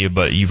TV,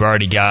 but you've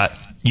already got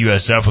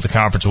USF with a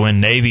conference win.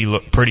 Navy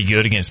looked pretty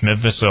good against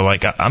Memphis, so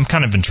I'm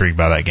kind of intrigued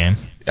by that game.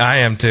 I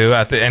am too.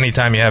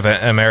 Anytime you have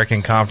an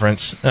American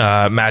Conference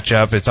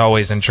matchup, it's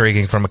always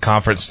intriguing from a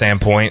conference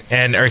standpoint,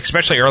 and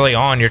especially early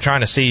on, you're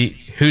trying to see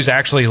who's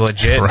actually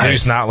legit, right,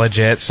 who's not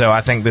legit. So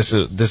I think this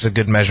is a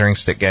good measuring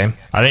stick game.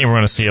 I think we're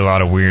going to see a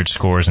lot of weird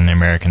scores in the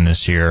American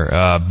this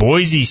year.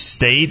 Boise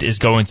State is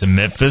going to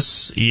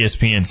Memphis.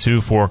 ESPN2,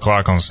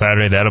 4:00 on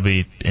Saturday. That'll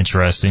be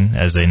interesting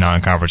as a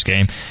non-conference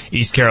game.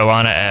 East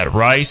Carolina at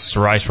Rice.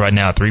 Rice right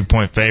now a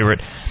 3-point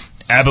favorite.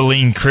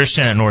 Abilene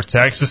Christian at North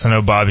Texas. I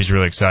know Bobby's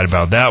really excited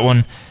about that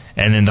one.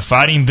 And then the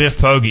Fighting Biff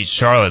Pogies,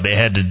 Charlotte, they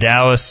head to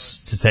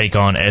Dallas to take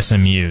on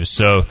SMU.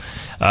 So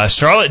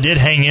Charlotte did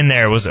hang in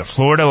there. Was it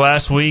Florida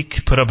last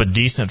week? Put up a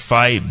decent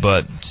fight,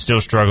 but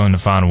still struggling to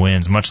find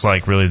wins, much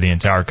like really the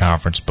entire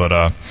conference. But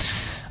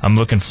I'm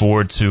looking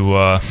forward to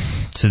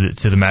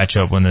the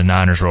matchup when the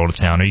Niners roll to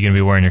town. Are you going to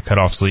be wearing your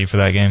cutoff sleeve for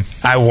that game?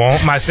 I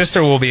won't. My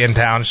sister will be in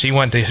town. She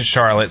went to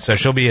Charlotte, so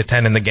she'll be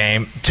attending the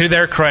game. To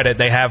their credit,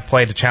 they have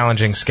played a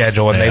challenging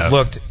schedule, and they've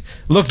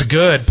looked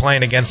good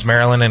playing against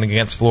Maryland and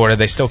against Florida.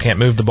 They still can't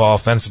move the ball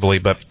offensively,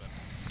 but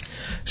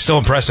still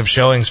impressive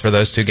showings for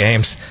those two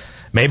games.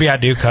 Maybe I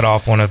do cut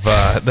off one of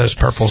those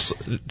purple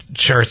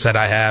shirts that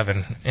I have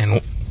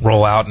and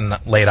roll out in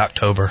late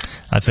October.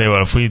 I tell you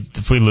what,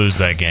 if we lose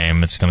that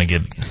game, it's gonna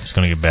get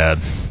bad.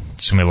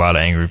 There's gonna be a lot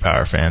of angry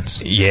Power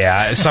fans.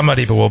 Yeah,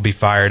 somebody will be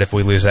fired if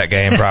we lose that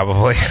game,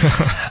 probably.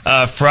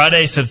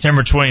 Friday,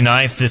 September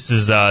 29th. This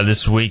is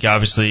this week,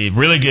 obviously,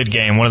 really good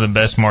game. One of the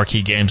best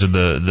marquee games of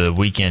the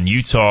weekend.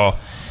 Utah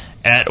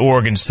at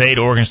Oregon State.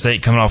 Oregon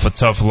State coming off a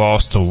tough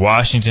loss to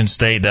Washington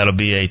State. That'll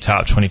be a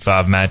top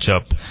 25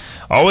 matchup.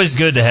 Always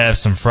good to have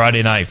some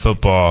Friday night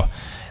football.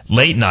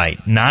 Late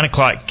night, 9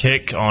 o'clock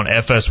kick on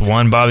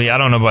FS1. Bobby, I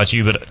don't know about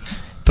you, but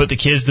put the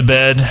kids to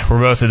bed.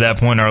 We're both at that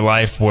point in our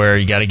life where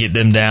you got to get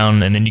them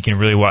down, and then you can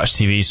really watch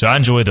TV. So I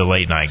enjoy the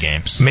late night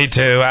games. Me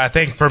too. I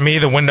think for me,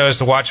 the windows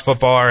to watch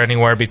football are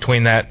anywhere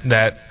between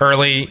that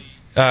early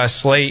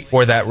slate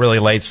or that really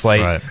late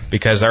slate. Right.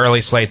 Because the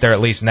early slate, they're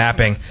at least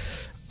napping.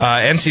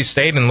 NC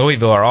State and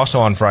Louisville are also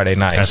on Friday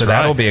night, That's so right.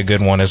 that'll be a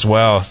good one as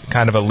well.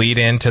 Kind of a lead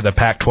in to the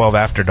Pac-12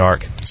 After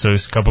Dark. So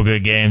it's a couple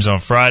good games on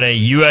Friday.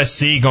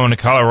 USC going to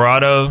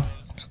Colorado.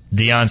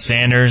 Deion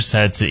Sanders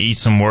had to eat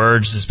some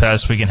words this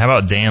past weekend. How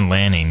about Dan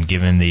Lanning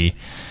giving the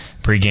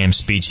pregame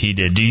speech he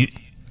did?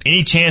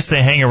 Any chance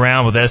they hang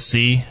around with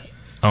SC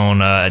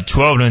on at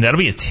 12 noon? That'll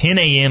be a 10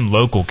 a.m.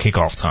 local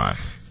kickoff time.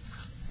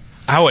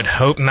 I would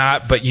hope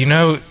not, but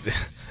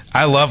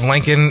I love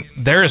Lincoln.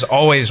 There is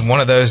always one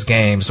of those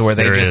games where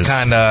they just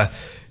kind of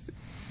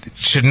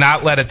should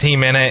not let a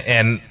team in it,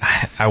 and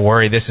I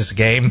worry this is a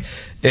game.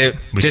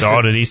 We saw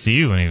it at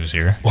ECU when he was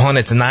here. Well, and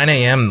it's 9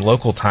 a.m.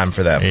 local time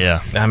for them.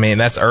 Yeah. I mean,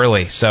 that's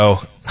early,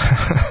 so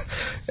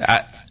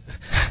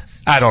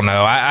I don't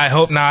know. I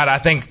hope not. I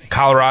think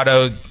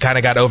Colorado kind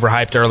of got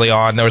overhyped early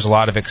on. There was a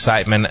lot of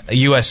excitement.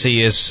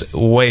 USC is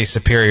way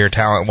superior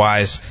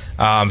talent-wise.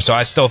 So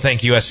I still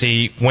think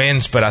USC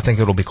wins, but I think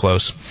it'll be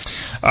close.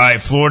 All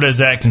right, Florida is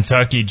at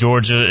Kentucky.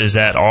 Georgia is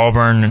at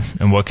Auburn,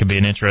 and what could be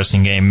an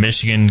interesting game.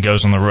 Michigan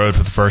goes on the road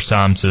for the first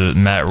time to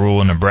Matt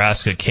Rule in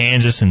Nebraska.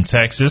 Kansas and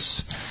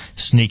Texas,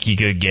 sneaky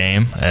good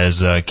game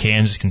as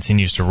Kansas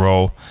continues to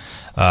roll.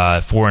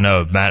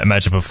 4-0,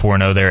 matchup of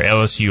 4-0 there.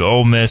 LSU,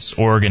 Ole Miss,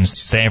 Oregon,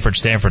 Stanford.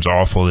 Stanford's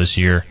awful this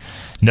year.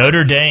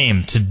 Notre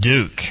Dame to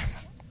Duke.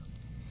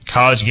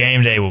 College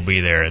game day will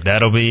be there.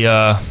 That'll be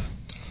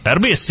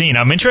That'll be a scene.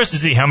 I'm interested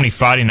to see how many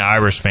Fighting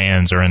Irish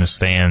fans are in the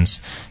stands,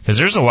 because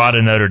there's a lot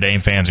of Notre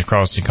Dame fans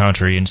across the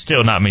country and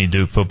still not many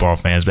Duke football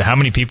fans, but how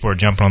many people are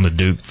jumping on the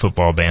Duke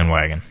football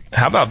bandwagon?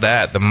 How about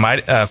that?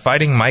 The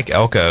Fighting Mike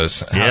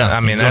Elkos. Yeah, I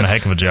mean, he's doing a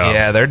heck of a job.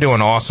 Yeah, they're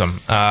doing awesome.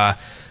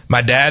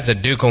 My dad's a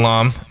Duke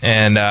alum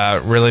and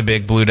really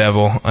big Blue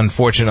Devil.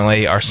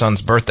 Unfortunately, our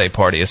son's birthday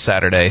party is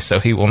Saturday, so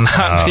he will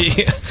not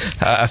be.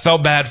 I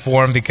felt bad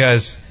for him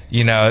because,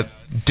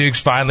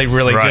 Duke's finally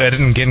really good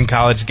and getting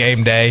College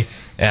game day.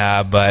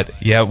 But,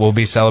 yeah, we'll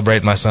be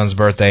celebrating my son's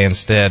birthday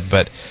instead.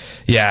 But,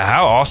 yeah,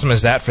 how awesome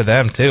is that for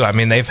them, too? I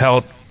mean, they've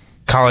held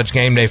College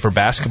game day for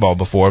basketball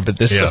before, but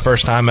this is the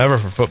first time ever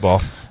for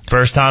football.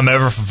 First time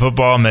ever for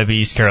football. Maybe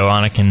East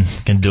Carolina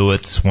can do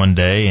it one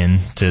day. And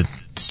to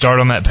start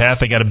on that path,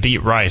 they got to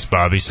beat Rice,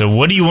 Bobby. So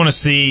what do you want to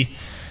see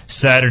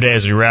Saturday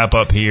as we wrap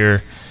up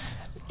here?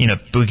 We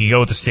could go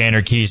with the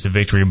standard keys to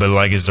victory, but,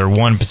 is there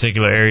one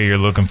particular area you're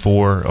looking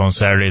for on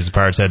Saturday as the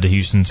Pirates head to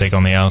Houston to take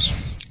on the Owls?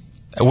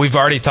 We've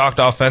already talked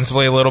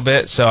offensively a little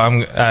bit, so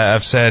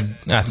I've said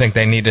I think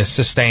they need to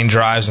sustain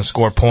drives and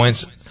score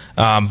points.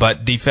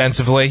 But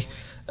defensively,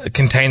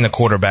 contain the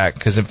quarterback,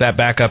 because if that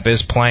backup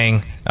is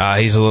playing,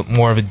 he's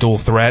more of a dual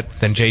threat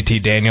than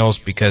JT Daniels,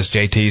 because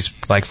JT's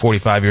like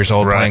 45 years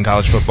old playing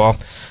college football.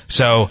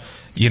 So,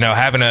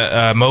 having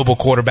a mobile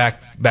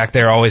quarterback back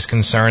there always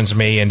concerns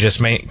me, and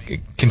just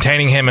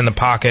containing him in the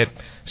pocket,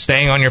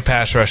 staying on your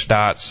pass rush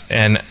dots,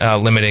 and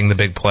limiting the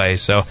big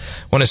plays. So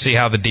want to see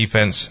how the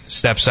defense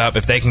steps up.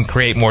 If they can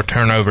create more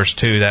turnovers,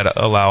 too, that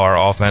allow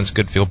our offense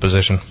good field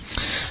position.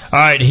 All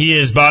right, he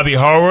is Bobby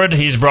Harwood.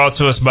 He's brought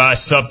to us by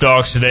Sup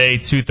Dogs today,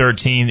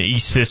 213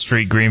 East 5th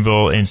Street,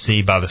 Greenville,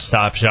 NC, by the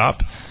Stop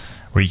Shop,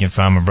 where you can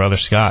find my brother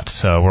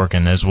Scott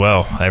working as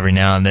well every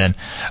now and then.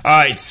 All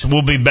right,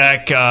 we'll be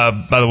back,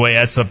 by the way,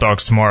 at Sup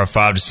Dogs tomorrow,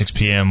 5 to 6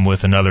 p.m.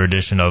 with another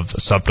edition of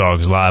Sup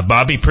Dogs Live.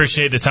 Bobby,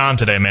 appreciate the time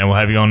today, man. We'll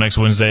have you on next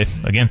Wednesday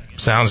again.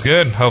 Sounds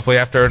good. Hopefully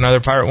after another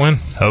Pirate win.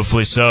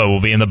 Hopefully so.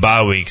 We'll be in the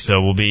bye week,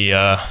 so we'll be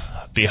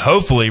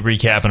hopefully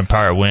recapping a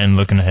Pirate win,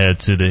 looking ahead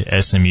to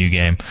the SMU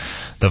game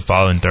the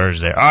following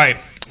Thursday. All right.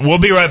 We'll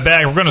be right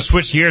back. We're going to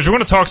switch gears. We're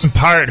going to talk some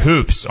Pirate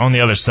hoops on the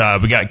other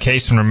side. We got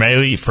Casey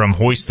Ramaley from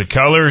Hoist the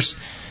Colors.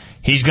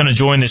 He's going to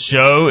join the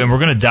show, and we're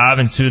going to dive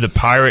into the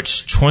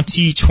Pirates'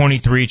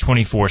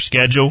 2023-24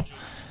 schedule.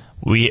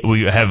 We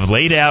have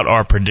laid out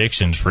our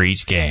predictions for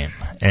each game,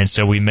 and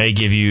so we may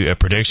give you a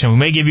prediction. We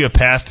may give you a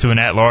path to an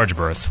at-large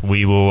berth.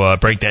 We will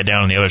break that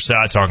down on the other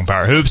side, talking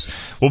Pirate hoops.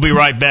 We'll be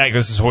right back.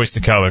 This is Hoist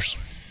the Colors.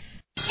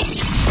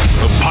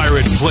 The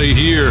Pirates play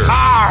here.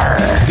 Arr!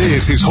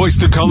 This is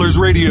Hoist the Colors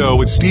Radio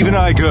with Stephen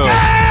Igo.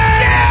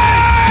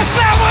 Yes!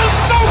 That was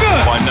so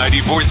good! On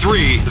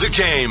 94.3, The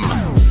Game.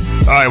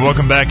 All right,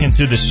 welcome back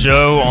into the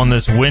show on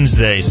this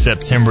Wednesday,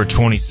 September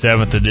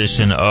 27th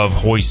edition of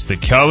Hoist the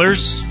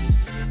Colors.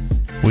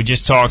 We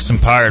just talked some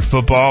Pirate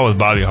football with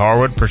Bobby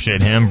Harwood.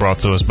 Appreciate him. Brought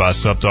to us by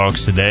Sup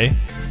Dogs today.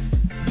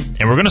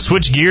 And we're going to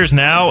switch gears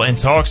now and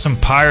talk some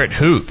Pirate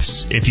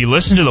hoops. If you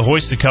listen to the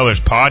Hoist the Colors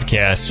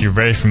podcast, you're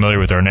very familiar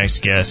with our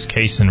next guest,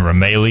 Casey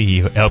Ramaley. He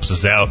helps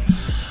us out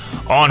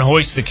on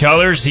Hoist the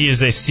Colors. He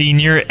is a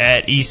senior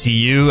at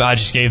ECU. I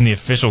just gave him the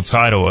official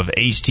title of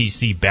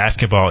HTC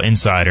Basketball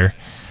Insider.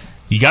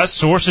 You got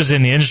sources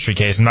in the industry,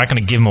 Case. I'm not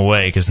going to give them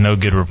away because no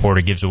good reporter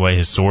gives away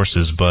his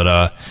sources.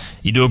 But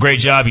you do a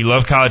great job. You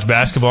love college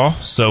basketball,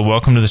 so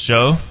welcome to the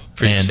show.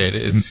 Appreciate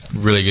it. It's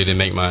really good to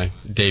make my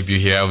debut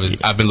here.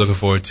 I've been looking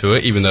forward to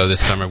it, even though this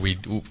summer we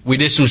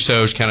did some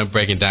shows kind of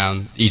breaking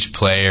down each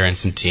player and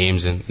some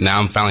teams, and now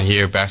I'm finally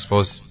here. Basketball,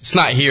 it's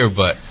not here,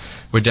 but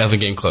we're definitely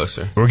getting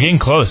closer. We're getting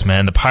close,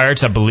 man. The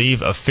Pirates, I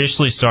believe,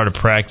 officially started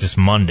practice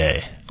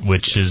Monday,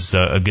 which is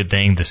a good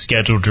thing. The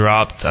schedule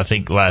dropped, I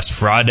think, last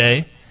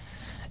Friday.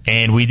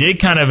 And we did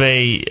kind of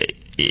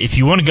if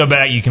you want to go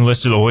back, you can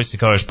listen to the Hoist the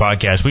Colors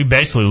podcast. We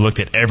basically looked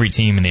at every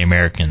team in the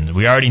Americans.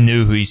 We already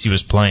knew who ECU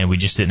was playing. We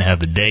just didn't have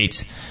the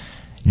dates.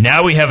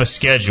 Now we have a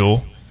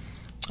schedule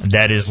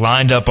that is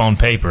lined up on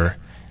paper.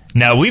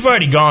 Now, we've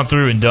already gone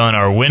through and done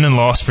our win and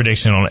loss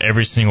prediction on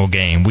every single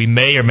game. We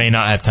may or may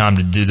not have time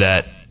to do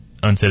that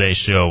on today's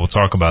show. We'll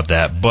talk about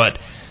that. But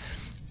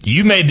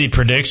you made the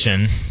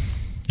prediction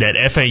that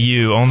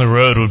FAU on the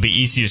road would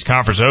be ECU's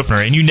conference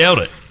opener, and you nailed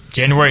it.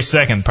 January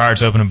 2nd,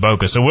 Pirates open in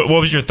Boca. So what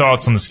was your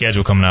thoughts on the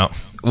schedule coming out?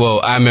 Well,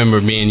 I remember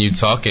me and you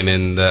talking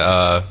in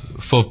the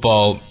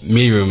football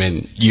meeting room,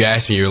 and you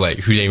asked me, you were like,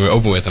 who do you think we're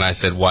open with? And I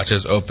said, watch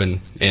us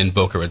open in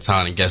Boca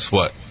Raton. And guess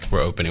what?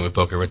 We're opening with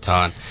Boca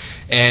Raton.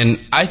 And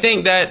I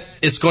think that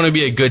it's going to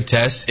be a good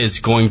test. It's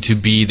going to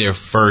be their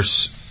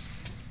first,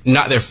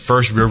 not their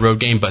first real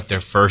road game, but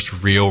their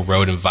first real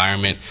road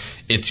environment.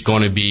 It's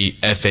going to be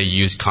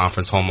FAU's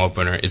conference home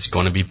opener. It's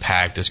going to be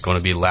packed. It's going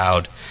to be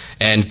loud.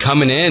 And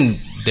coming in,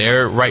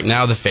 they're right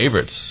now the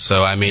favorites.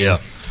 So, I mean,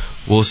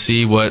 we'll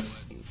see what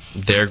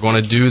they're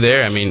going to do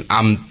there. I mean,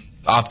 I'm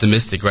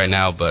optimistic right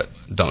now, but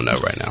don't know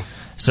right now.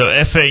 So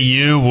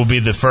FAU will be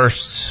the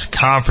first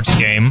conference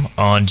game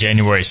on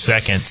January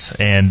 2nd,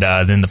 and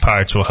then the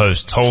Pirates will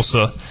host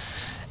Tulsa.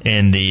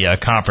 in the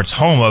conference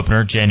home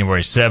opener,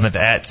 January 7th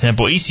at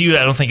Temple. ECU,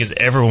 I don't think, has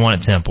ever won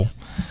at Temple.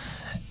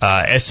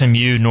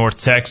 SMU,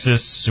 North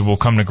Texas, will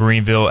come to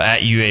Greenville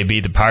at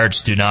UAB. The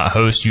Pirates do not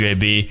host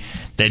UAB.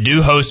 They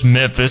do host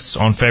Memphis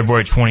on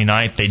February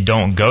 29th. They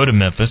don't go to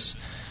Memphis.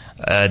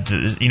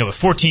 With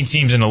 14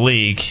 teams in the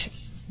league,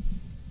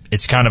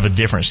 it's kind of a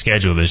different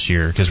schedule this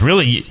year because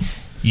really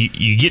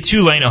you get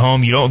Tulane at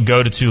home, you don't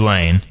go to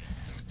Tulane.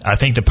 I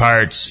think the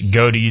Pirates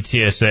go to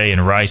UTSA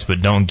and Rice,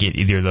 but don't get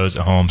either of those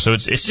at home. So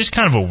it's just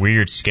kind of a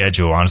weird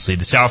schedule, honestly.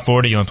 The South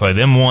Florida, you only play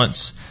them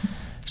once.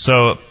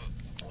 So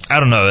I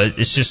don't know.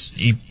 It's just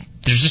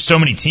there's just so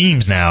many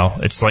teams now.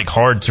 It's like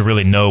hard to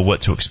really know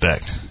what to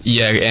expect.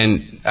 Yeah,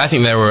 and I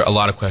think there were a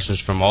lot of questions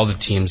from all the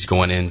teams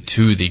going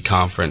into the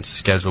conference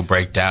schedule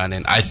breakdown.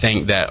 And I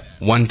think that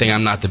one thing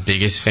I'm not the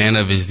biggest fan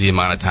of is the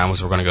amount of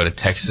times we're going to go to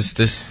Texas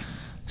this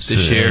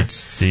year.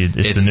 It's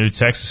the new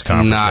Texas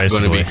conference. Not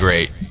basically. Going to be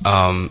great.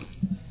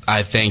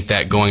 I think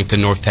that going to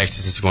North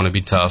Texas is going to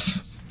be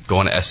tough.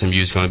 Going to SMU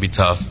is going to be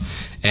tough.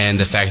 And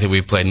the fact that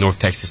we played North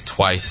Texas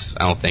twice,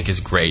 I don't think is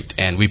great.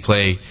 And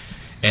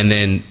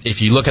then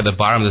if you look at the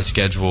bottom of the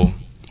schedule,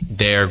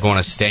 they're going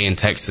to stay in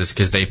Texas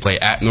because they play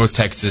at North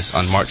Texas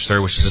on March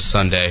 3rd, which is a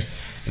Sunday.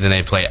 And then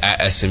they play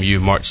at SMU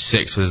March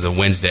 6th, which is a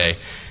Wednesday.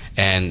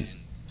 And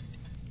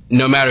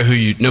no matter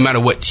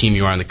what team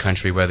you are in the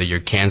country, whether you're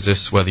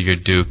Kansas, whether you're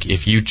Duke,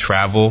 if you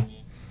travel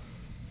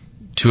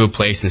to a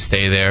place and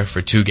stay there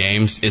for 2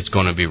 games, it's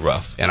going to be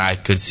rough. And I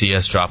could see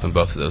us dropping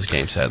both of those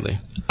games, sadly.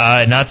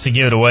 Not to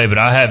give it away, but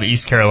I have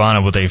East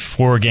Carolina with a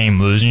 4-game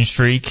losing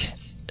streak,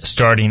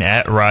 starting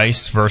at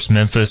Rice versus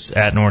Memphis,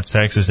 at North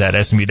Texas, at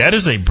SMU. That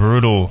is a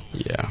brutal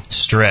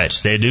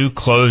stretch. They do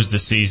close the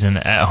season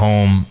at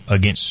home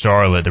against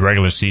Charlotte, the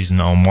regular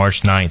season, on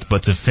March 9th.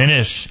 But to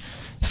finish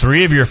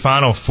 3 of your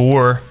final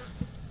 4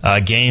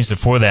 games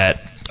before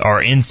that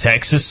are in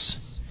Texas,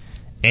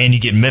 and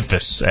you get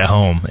Memphis at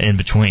home in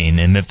between.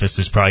 And Memphis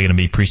is probably going to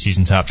be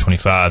preseason top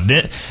 25.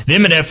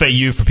 Them and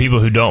FAU, for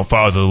people who don't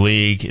follow the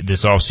league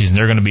this offseason,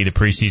 they're going to be the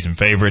preseason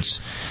favorites.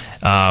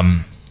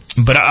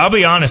 But I'll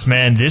be honest,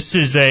 man, this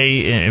is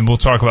and we'll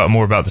talk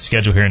more about the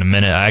schedule here in a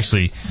minute. I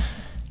actually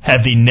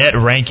have the net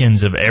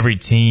rankings of every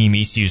team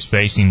ECU's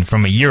facing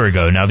from a year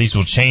ago. Now, these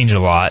will change a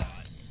lot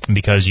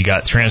because you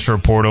got transfer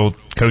portal,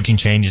 coaching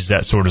changes,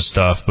 that sort of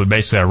stuff. But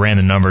basically, I ran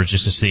the numbers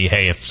just to see,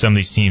 hey, if some of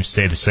these teams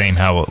stay the same,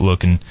 how will it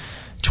look in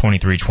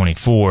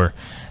 23-24.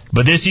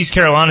 But this East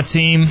Carolina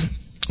team,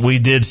 we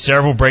did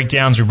several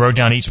breakdowns. We broke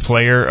down each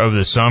player over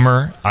the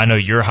summer. I know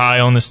you're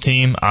high on this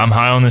team. I'm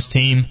high on this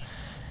team.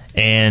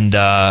 And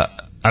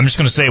I'm just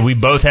going to say we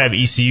both have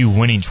ECU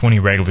winning 20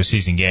 regular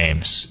season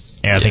games.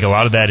 And I think a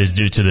lot of that is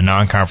due to the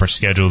non-conference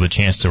schedule, the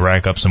chance to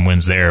rack up some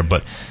wins there.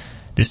 But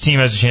this team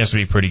has a chance to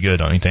be pretty good,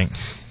 don't you think?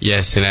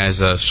 Yes, and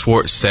as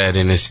Schwartz said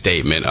in his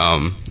statement,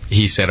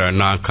 he said our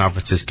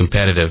non-conference is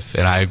competitive,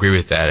 and I agree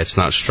with that. It's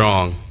not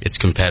strong, it's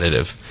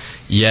competitive.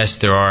 Yes,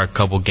 there are a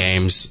couple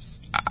games.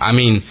 I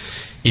mean,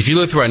 if you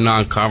look through our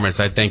non-conference,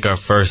 I think our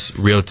first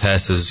real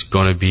test is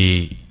going to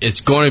be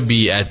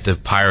at the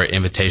Pirate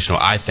Invitational,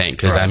 I think,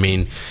 because I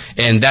mean,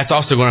 and that's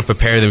also going to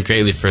prepare them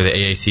greatly for the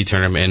AAC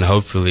tournament and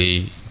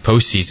hopefully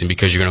postseason,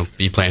 because you're going to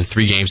be playing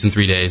 3 games in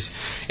 3 days,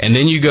 and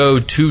then you go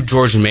to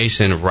George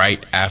Mason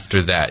right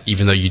after that.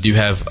 Even though you do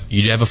have a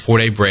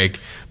 4-day break,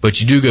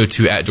 but you do go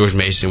to at George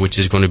Mason, which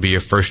is going to be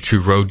your first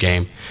true road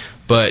game.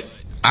 But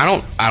I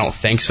don't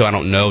think so. I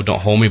don't know.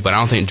 Don't hold me, but I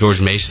don't think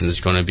George Mason is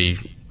going to be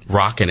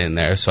rocking in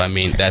there. So I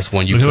mean, that's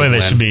one you. They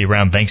should be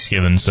around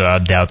Thanksgiving, so I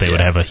doubt they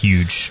would have a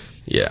huge.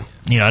 Yeah.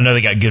 I know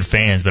they got good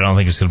fans, but I don't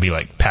think it's going to be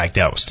like packed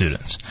out with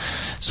students.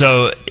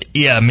 So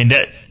I mean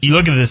that you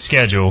look at the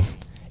schedule.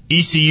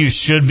 ECU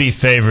should be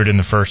favored in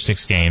the first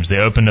 6 games. They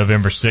open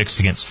November 6th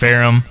against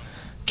Ferrum,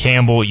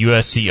 Campbell,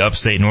 USC,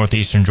 Upstate,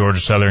 Northeastern,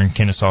 Georgia Southern,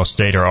 Kennesaw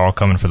State are all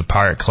coming for the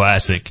Pirate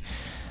Classic.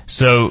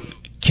 So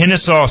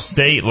Kennesaw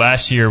State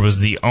last year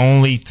was the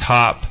only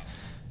top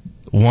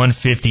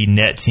 150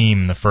 net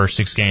team in the first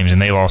 6 games,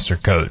 and they lost their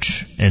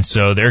coach. And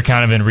so they're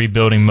kind of in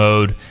rebuilding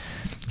mode.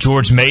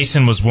 George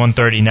Mason was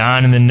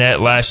 139 in the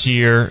net last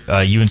year.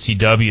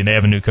 UNCW, and they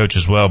have a new coach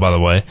as well, by the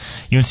way.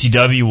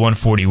 UNCW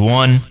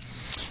 141.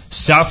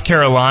 South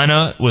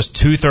Carolina was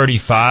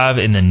 235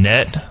 in the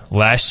net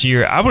last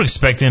year. I would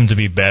expect them to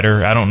be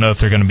better. I don't know if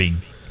they're going to be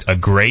a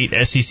great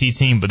SEC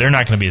team, but they're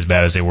not going to be as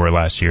bad as they were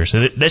last year.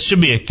 So that should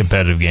be a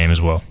competitive game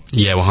as well.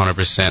 Yeah,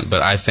 100%.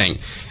 But I think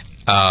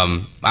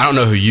I don't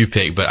know who you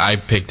picked, but I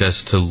picked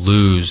us to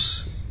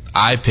lose.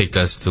 I picked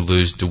us to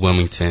lose to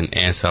Wilmington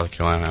and South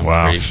Carolina.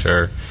 I'm pretty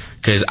sure,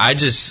 because I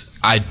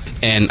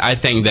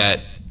think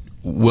that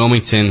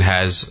Wilmington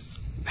has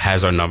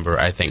our number.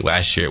 I think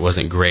last year it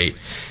wasn't great.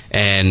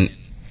 And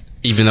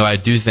even though I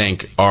do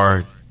think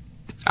I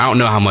don't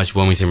know how much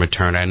Wilmington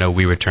returned. I know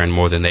we returned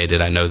more than they did.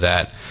 I know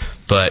that.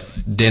 But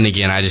then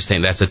again, I just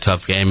think that's a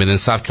tough game. And then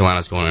South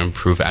Carolina's going to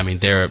improve. I mean,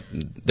 they're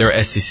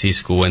an SEC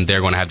school, and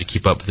they're going to have to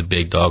keep up with the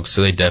big dogs.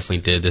 So they definitely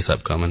did this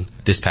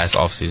past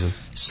offseason.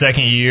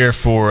 Second year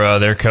for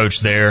their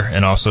coach there,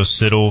 and also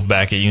Siddle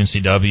back at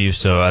UNCW.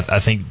 So I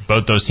think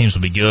both those teams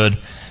will be good.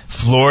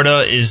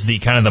 Florida is the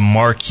kind of the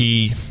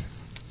marquee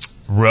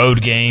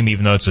road game,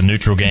 even though it's a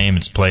neutral game.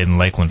 It's played in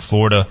Lakeland,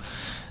 Florida.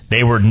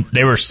 They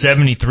were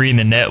 73 in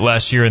the net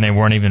last year, and they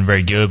weren't even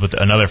very good with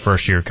another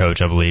first-year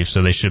coach, I believe,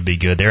 so they should be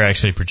good. They're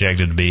actually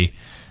projected to be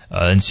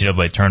an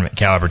NCAA tournament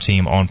caliber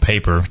team on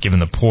paper, given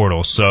the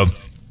portal. So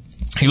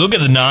you look at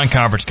the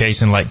non-conference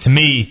case, and, like, to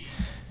me,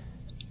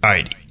 all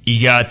right,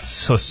 you got,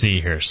 let's see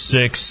here,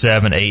 6,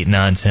 7, 8,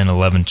 9, 10,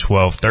 11,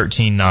 12,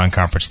 13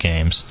 non-conference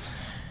games.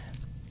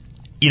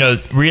 You know,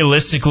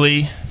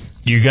 realistically,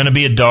 you're going to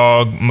be a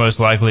dog, most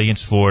likely,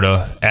 against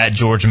Florida. At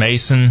George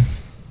Mason,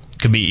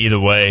 could be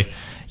either way.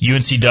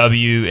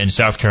 UNCW and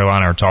South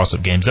Carolina are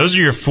toss-up games. Those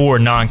are your 4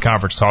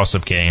 non-conference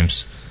toss-up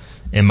games,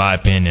 in my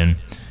opinion.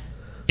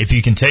 If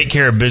you can take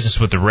care of business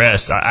with the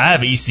rest, I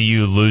have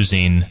ECU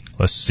losing,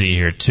 let's see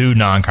here, 2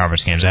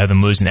 non-conference games. I have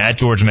them losing at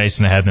George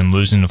Mason. I have them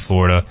losing to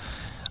Florida.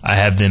 I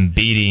have them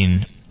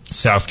beating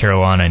South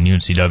Carolina and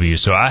UNCW.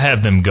 So I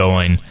have them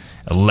going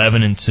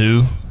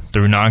 11-2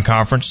 through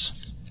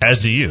non-conference,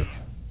 as do you.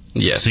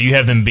 Yes. So you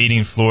have them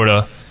beating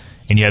Florida,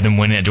 and you have them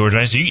winning at Georgia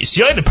Mason.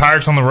 So you like the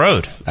Pirates on the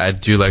road. I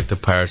do like the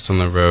Pirates on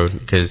the road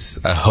because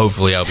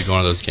hopefully I'll be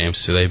going to those games,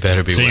 so they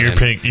better be winning.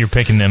 So you're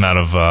picking them out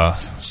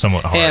of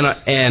somewhat hard.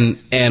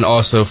 And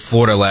also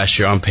Florida last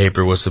year on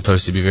paper was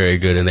supposed to be very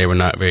good, and they were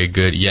not very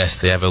good. Yes,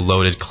 they have a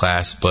loaded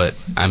class, but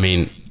I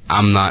mean,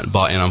 I'm not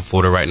bought in on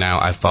Florida right now.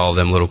 I followed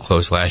them a little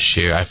close last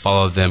year. I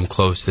followed them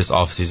close this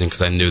offseason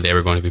because I knew they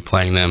were going to be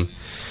playing them.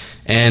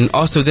 And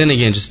also, then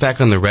again, just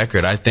back on the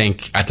record, I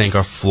think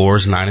our floor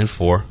is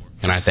 9-4.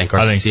 And I think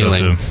our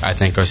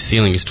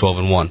ceiling is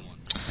 12-1.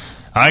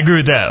 I agree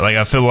with that. Like,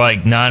 I feel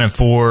like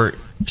 9-4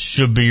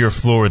 should be your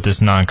floor with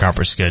this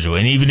non-conference schedule.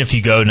 And even if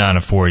you go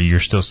 9-4, you're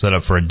still set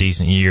up for a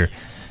decent year.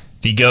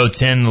 If you go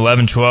 10,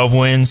 11, 12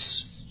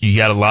 wins, you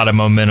got a lot of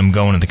momentum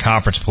going into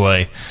conference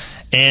play.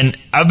 And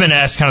I've been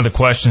asked kind of the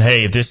question,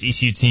 hey, if this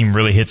ECU team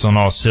really hits on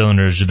all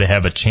cylinders, do they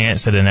have a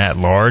chance at an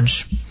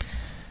at-large?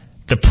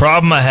 The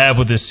problem I have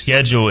with this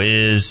schedule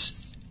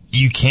is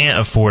you can't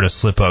afford a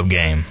slip-up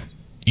game.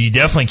 You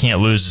definitely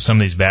can't lose to some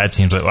of these bad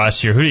teams. Like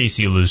last year, who did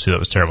ECU lose to that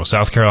was terrible?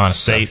 South Carolina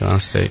State.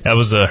 That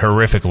was a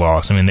horrific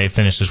loss. I mean, they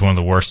finished as one of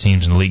the worst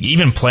teams in the league.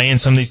 Even playing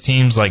some of these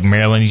teams like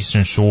Maryland,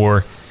 Eastern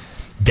Shore,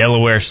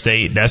 Delaware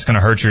State, that's going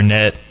to hurt your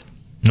net.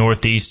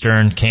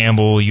 Northeastern,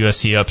 Campbell,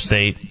 USC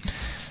Upstate.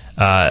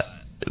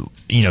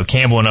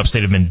 Campbell and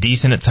Upstate have been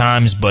decent at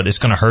times, but it's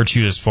going to hurt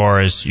you as far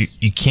as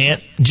you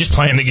can't just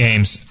playing the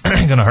games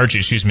going to hurt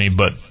you,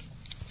 but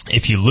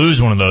if you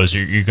lose one of those,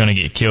 you're going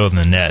to get killed in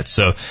the net.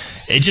 So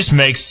it just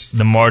makes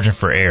the margin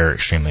for error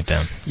extremely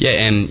thin. Yeah,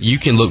 and you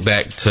can look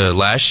back to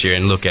last year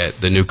and look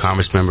at the new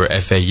conference member,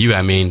 FAU.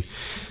 I mean,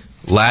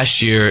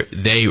 last year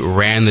they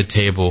ran the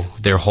table,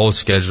 their whole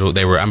schedule.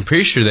 I'm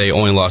pretty sure they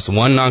only lost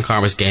one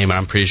non-conference game, and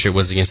I'm pretty sure it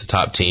was against the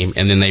top team.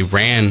 And then they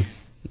ran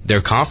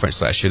their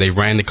conference last year. They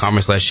ran the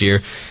conference last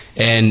year,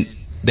 and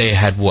they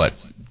had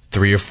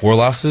 3 or 4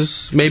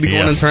 losses maybe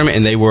going in the tournament,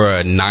 and they were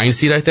a 9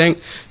 seed, I think.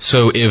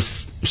 So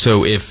if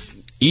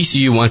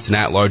ECU wants an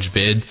at-large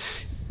bid,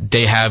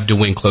 they have to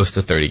win close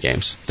to 30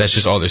 games. That's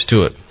just all there's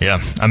to it.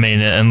 Yeah, I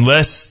mean,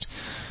 unless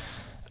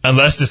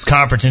this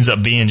conference ends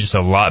up being just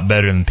a lot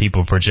better than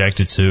people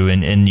projected to,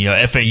 and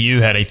FAU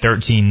had a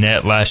 13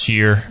 net last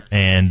year,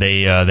 and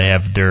they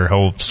have their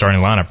whole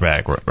starting lineup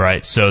back,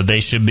 right? So they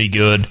should be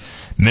good.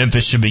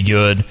 Memphis should be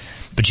good.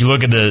 But you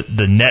look at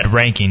the net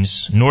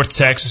rankings. North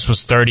Texas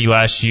was 30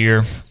 last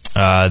year.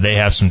 They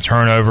have some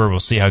turnover. We'll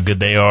see how good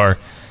they are.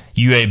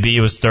 UAB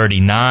was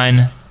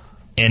 39.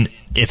 And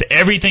if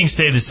everything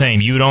stayed the same,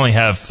 you would only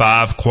have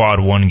 5 quad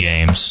 1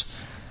 games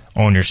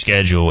on your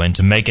schedule. And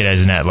to make it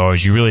as an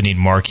at-large, you really need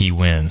marquee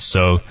wins.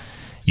 So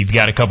you've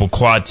got a couple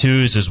quad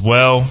 2s as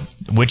well.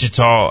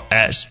 Wichita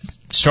at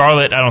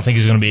Charlotte, I don't think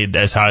is going to be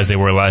as high as they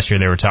were last year.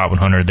 They were top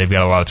 100. They've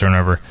got a lot of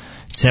turnover.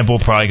 Temple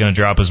probably going to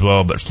drop as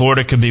well. But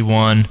Florida could be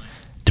one.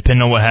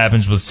 Depending on what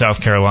happens with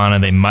South Carolina,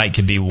 they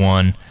could be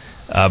one.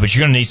 But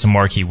you're going to need some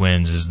marquee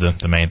wins is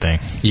the main thing.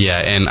 Yeah,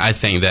 and I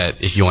think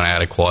that if you want to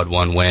add a quad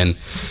 1 win,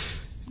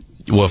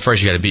 well,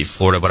 first you got to beat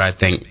Florida. But I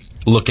think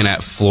looking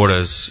at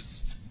Florida's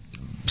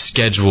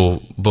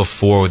schedule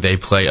before they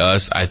play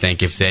us, I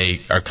think if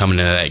they are coming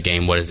into that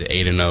game,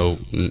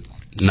 8-0,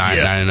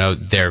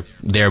 9-0,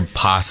 they're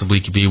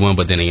possibly could be one.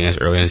 But then again, it's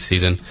early in the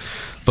season.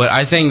 But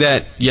I think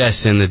that,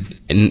 yes,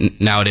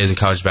 nowadays in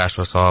college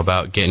basketball, it's all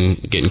about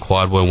getting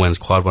quad 1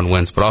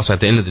 wins. But also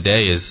at the end of the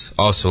day is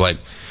also like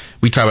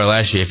we talked about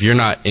last year, if you're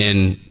not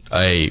in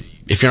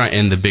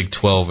the Big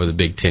 12 or the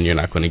Big 10, you're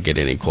not going to get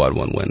any quad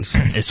 1 wins.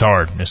 It's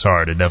hard.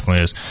 It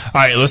definitely is. All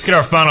right, let's get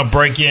our final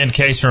break in.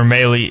 Casey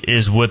Romeli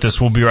is with us.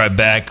 We'll be right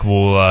back.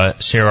 We'll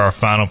share our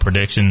final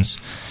predictions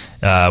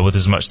with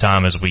as much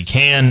time as we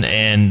can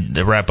and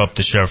wrap up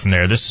the show from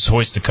there. This is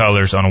Hoist the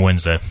Colors on a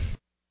Wednesday.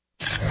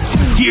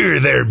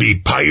 Here there be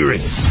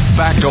pirates.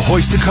 Back to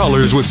Hoist the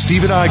Colors with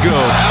Steve and Igo.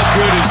 How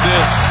good is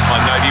this? On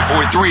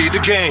 94.3 The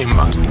Game.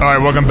 All right,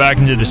 welcome back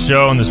into the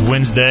show on this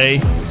Wednesday.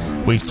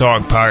 We've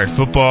talked Pirate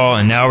football,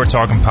 and now we're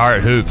talking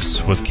Pirate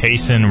hoops with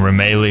Kason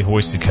Rameli,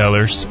 Hoist the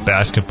Colors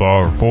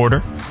basketball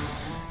reporter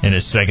in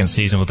his second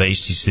season with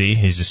HTC.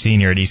 He's a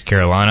senior at East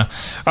Carolina.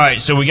 All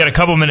right, so we got a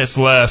couple minutes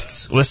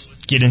left.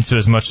 Let's get into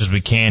as much as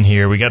we can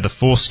here. We got the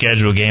full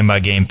schedule,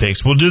 game-by-game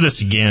picks. We'll do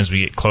this again as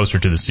we get closer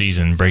to the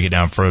season and break it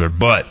down further.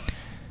 But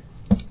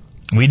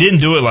we didn't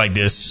do it like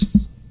this,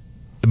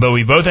 but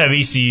we both have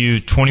ECU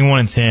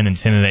 21-10 and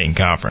 10-8 in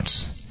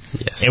conference.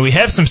 Yes. And we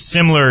have some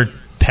similar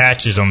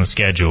patches on the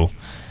schedule.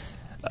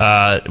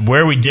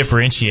 Where we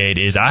differentiate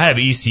is I have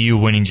ECU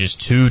winning just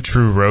 2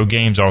 true road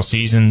games all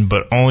season,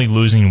 but only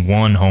losing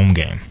 1 home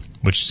game,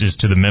 which is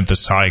to the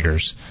Memphis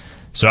Tigers.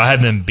 So I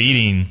have them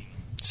beating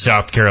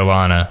South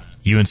Carolina,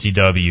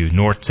 UNCW,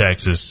 North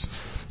Texas,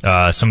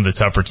 some of the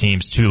tougher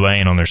teams,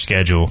 Tulane on their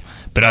schedule.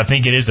 But I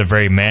think it is a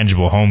very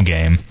manageable home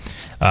game.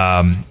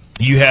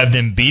 You have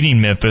them beating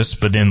Memphis,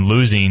 but then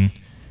losing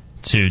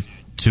to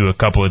a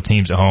couple of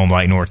teams at home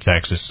like North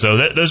Texas.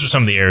 So those are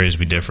some of the areas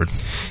we differed.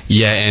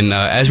 Yeah, and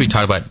as we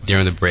talked about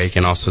during the break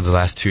and also the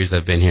last 2 years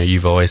I've been here,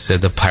 you've always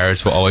said the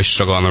Pirates will always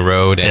struggle on the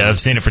road. And, yeah, I've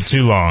seen it for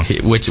too long.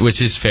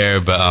 Which is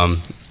fair, but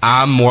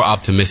I'm more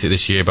optimistic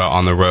this year about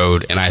on the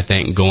road, and I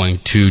think going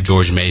to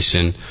George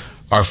Mason,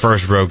 our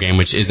first road game,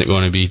 which isn't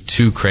going to be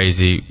too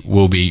crazy,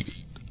 will be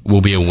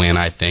a win,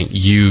 I think.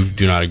 You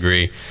do not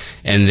agree.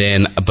 And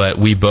then, but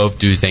we both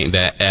do think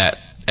that at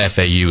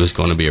FAU is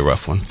going to be a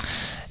rough one.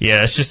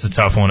 Yeah, it's just a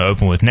tough one to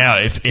open with. Now,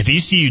 if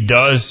ECU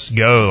does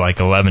go like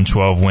 11,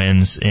 12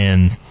 wins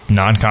in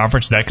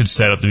non-conference, that could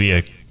set up to be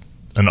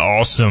an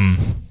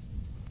awesome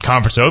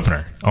conference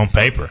opener on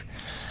paper.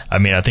 I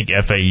mean, I think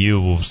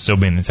FAU will still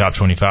be in the top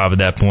 25 at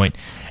that point.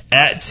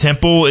 At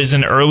Temple is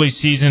an early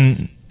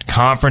season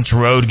conference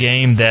road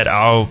game that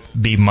I'll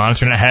be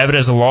monitoring. I have it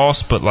as a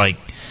loss, but like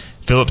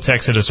Philip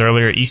texted us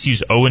earlier,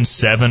 ECU's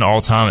 0-7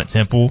 all time at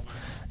Temple.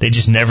 They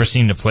just never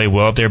seem to play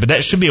well up there, but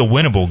that should be a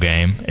winnable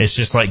game. It's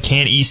just like,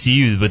 can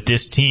ECU with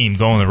this team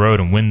go on the road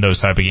and win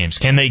those type of games?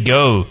 Can they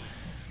go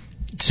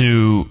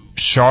to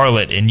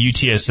Charlotte and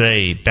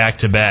UTSA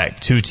back-to-back,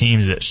 2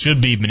 teams that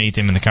should be beneath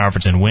them in the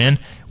conference, and win?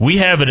 We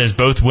have it as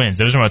both wins.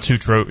 Those are my 2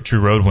 true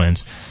road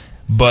wins.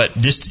 But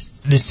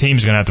this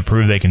team's going to have to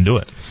prove they can do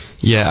it.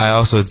 Yeah, I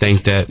also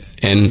think that,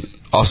 and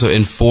also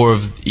in 4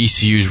 of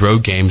ECU's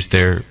road games,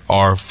 there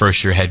are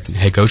first-year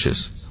head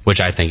coaches, which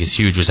I think is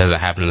huge, which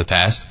hasn't happened in the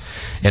past.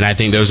 And I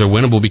think those are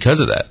winnable because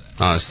of that,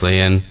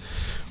 honestly. And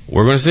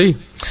we're going to see.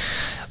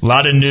 A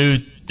lot of new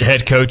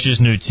head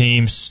coaches, new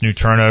teams, new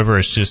turnover.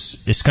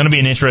 It's going to be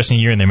an interesting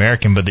year in the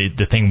American, but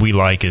the thing we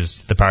like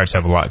is the Pirates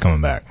have a lot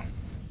coming back.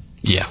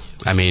 Yeah.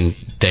 I mean,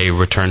 they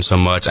return so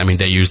much. I mean,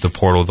 they use the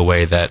portal the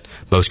way that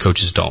most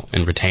coaches don't,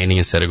 in retaining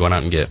instead of going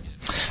out and get.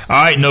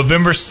 All right,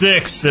 November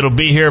 6th. It'll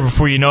be here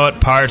before you know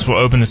it. Pirates will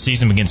open the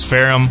season against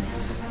Ferrum.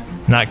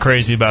 Not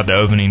crazy about the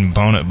opening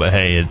opponent, but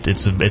hey,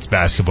 it's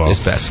basketball. It's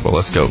basketball.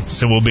 Let's go.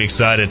 So we'll be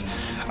excited.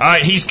 All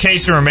right, he's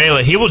Kason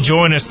Rameli. He will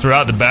join us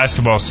throughout the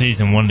basketball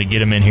season. Wanted to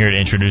get him in here to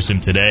introduce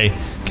him today.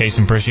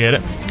 Kason, appreciate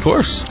it. Of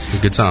course.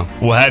 A good time.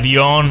 We'll have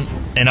you on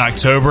in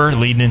October,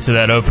 leading into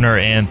that opener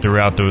and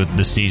throughout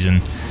the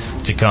season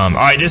to come.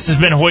 All right, this has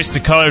been Hoist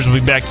the Colors. We'll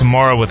be back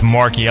tomorrow with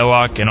Mark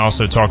Yellock and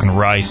also talking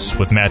Rice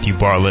with Matthew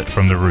Bartlett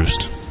from The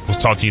Roost. We'll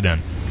talk to you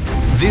then.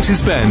 This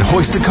has been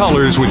Hoist the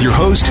Colors with your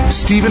host,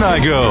 Stephen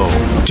Igo.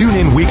 Tune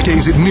in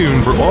weekdays at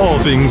noon for all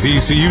things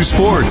ECU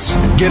sports.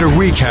 Get a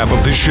recap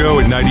of the show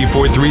at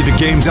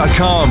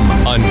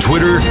 943thegame.com, on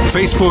Twitter,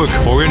 Facebook,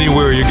 or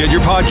anywhere you get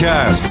your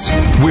podcasts.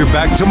 We're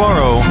back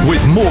tomorrow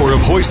with more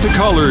of Hoist the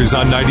Colors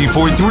on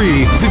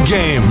 94.3 The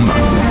Game.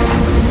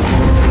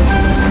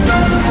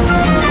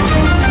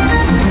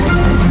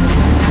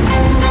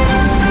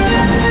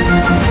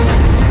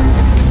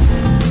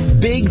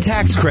 Big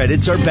tax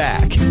credits are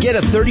back. Get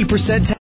a 30% tax